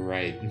units. You're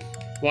right.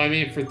 Well, I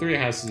mean, for 3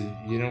 houses,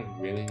 you don't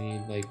really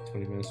need like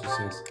 20 Master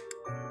Seals.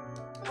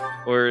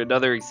 Or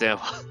another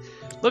example.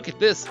 Look at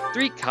this.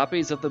 3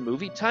 copies of the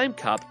movie Time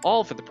Cop,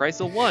 all for the price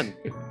of 1.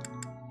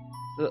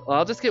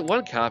 I'll just get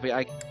 1 copy.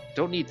 I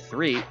don't need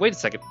 3. Wait a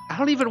second. I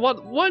don't even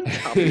want 1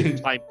 copy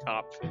of Time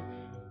Cop.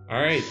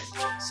 Alright,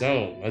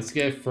 so let's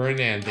get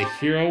Ferdinand, the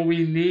hero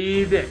we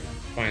need.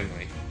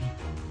 Finally.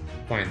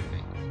 Finally.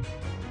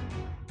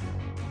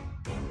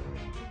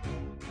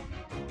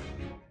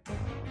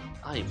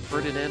 I am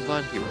Ferdinand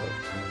von Hero.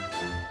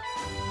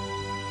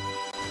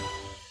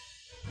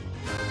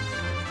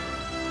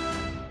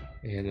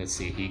 And let's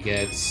see, he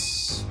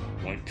gets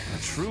 1.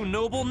 A true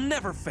noble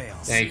never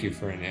fails. Thank you,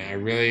 Ferdinand. I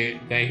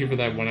really thank you for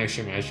that 1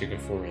 extra magic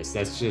of Forest.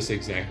 That's just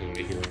exactly what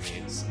a hero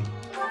needs.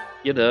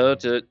 You know,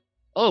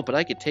 oh, but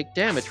I could take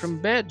damage from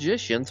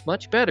magicians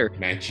much better.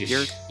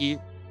 Magician.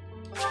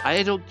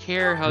 I don't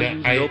care how you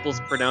nobles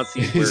pronounce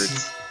these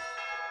words.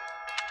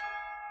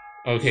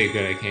 Okay,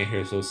 good. I can't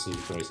hear Sosa's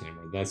voice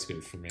anymore. That's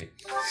good for me.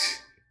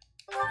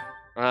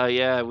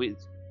 Yeah,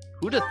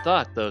 who'd have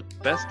thought the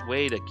best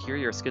way to cure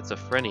your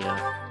schizophrenia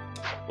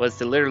was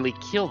to literally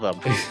kill them?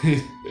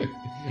 I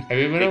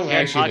mean, we don't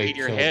actually talk in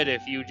your head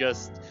if you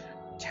just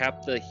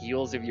tap the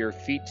heels of your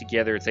feet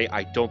together and say,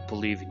 I don't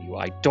believe in you.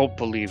 I don't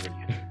believe in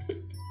you.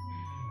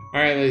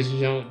 Alright, ladies and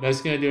gentlemen,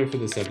 that's going to do it for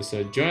this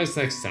episode. Join us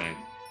next time.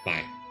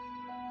 Bye.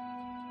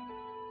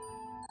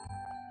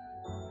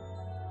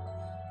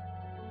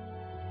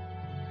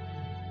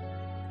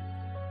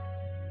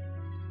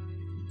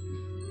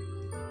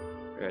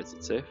 Alright, is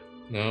it safe?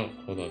 No,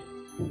 hold up.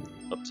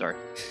 Oh, sorry.